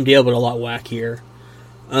of the same deal, but a lot wackier.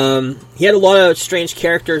 He had a lot of strange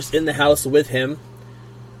characters in the house with him.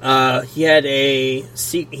 He had a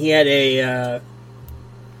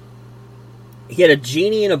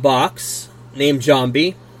genie in a box named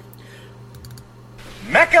Zombie.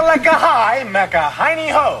 Mecca lecca hi, Mecca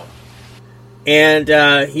hiney ho. And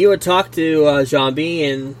he would talk to Zombie,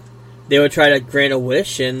 and they would try to grant a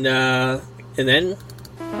wish, and then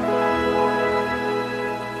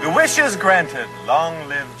The wish is granted. Long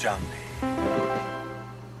live Jambi.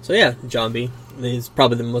 So yeah, Zombie is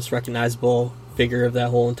probably the most recognizable figure of that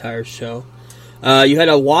whole entire show. You had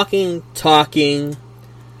a walking, talking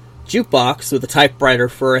jukebox with a typewriter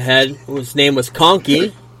for a head, whose name was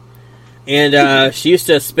Conky. And she used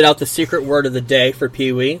to spit out the secret word of the day for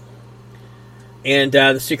Pee-wee. And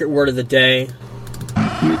the secret word of the day...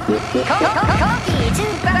 Conky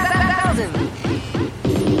 2000!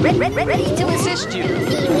 Ready to assist you.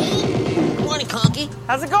 Good morning, Conky.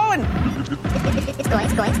 How's it going?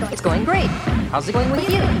 It's going great. How's it going with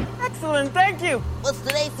you? Excellent, thank you. What's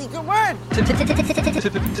today's secret word?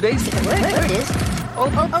 Today's secret word is...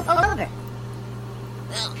 Oliver.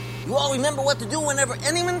 Now, you all remember what to do whenever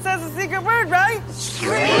anyone Says a secret word, right?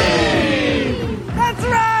 Scream! That's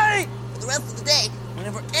right! For the rest of the day,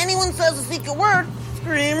 whenever anyone says a secret word,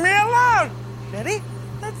 Scream real loud. Ready?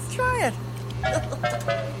 Let's try it.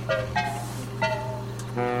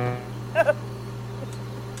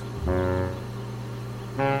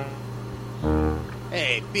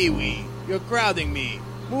 Hey, Pee-wee, you're crowding me.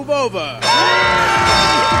 Move over.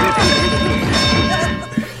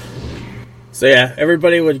 So yeah,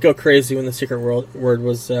 everybody would go crazy when the secret word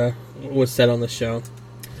was said on the show.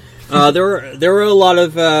 There were a lot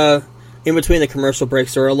of in between the commercial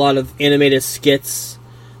breaks. There were a lot of animated skits.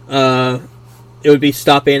 It would be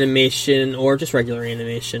stop animation or just regular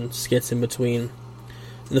animation skits in between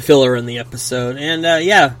the filler and the episode. And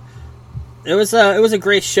yeah, it was a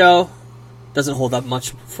great show. Doesn't hold up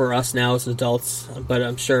much for us now as adults, but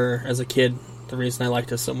I'm sure as a kid, the reason I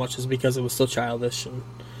liked it so much is because it was so childish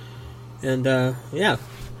and yeah.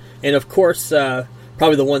 And of course,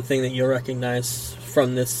 probably the one thing that you'll recognize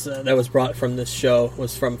from this that was brought from this show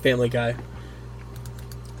was from Family Guy.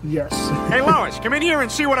 Yes. Hey, Lois, come in here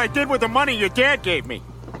and see what I did with the money your dad gave me.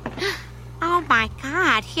 Oh, my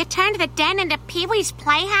God. You turned the den into Pee-wee's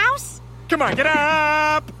Playhouse? Come on, get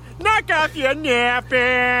up! Knock off your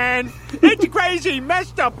napping! It's a crazy,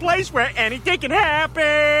 messed up place where anything can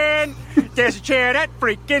happen! There's a chair that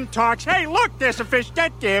freaking talks. Hey, look, there's some fish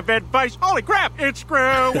that give advice. Holy crap, it's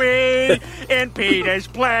Screwy in Peter's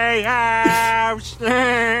Playhouse!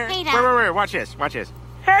 Peter. Wait, watch this.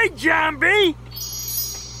 Hey, Zombie!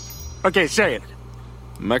 Okay, say it.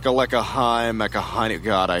 Mecha Lecca High, Mecha Honey.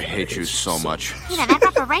 God, I hate you so much. Peter, that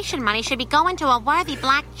reparation money should be going to a worthy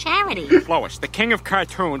black charity. Lois, the king of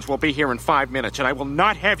cartoons will be here in 5 minutes, and I will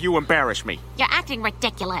not have you embarrass me. You're acting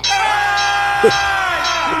ridiculous. You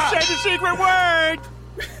said the secret word!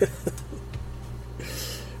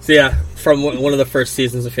 So yeah, from one of the first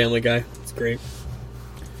seasons of Family Guy. It's great.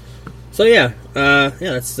 So yeah,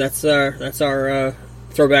 that's our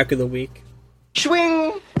throwback of the week.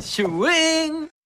 Swing, swing.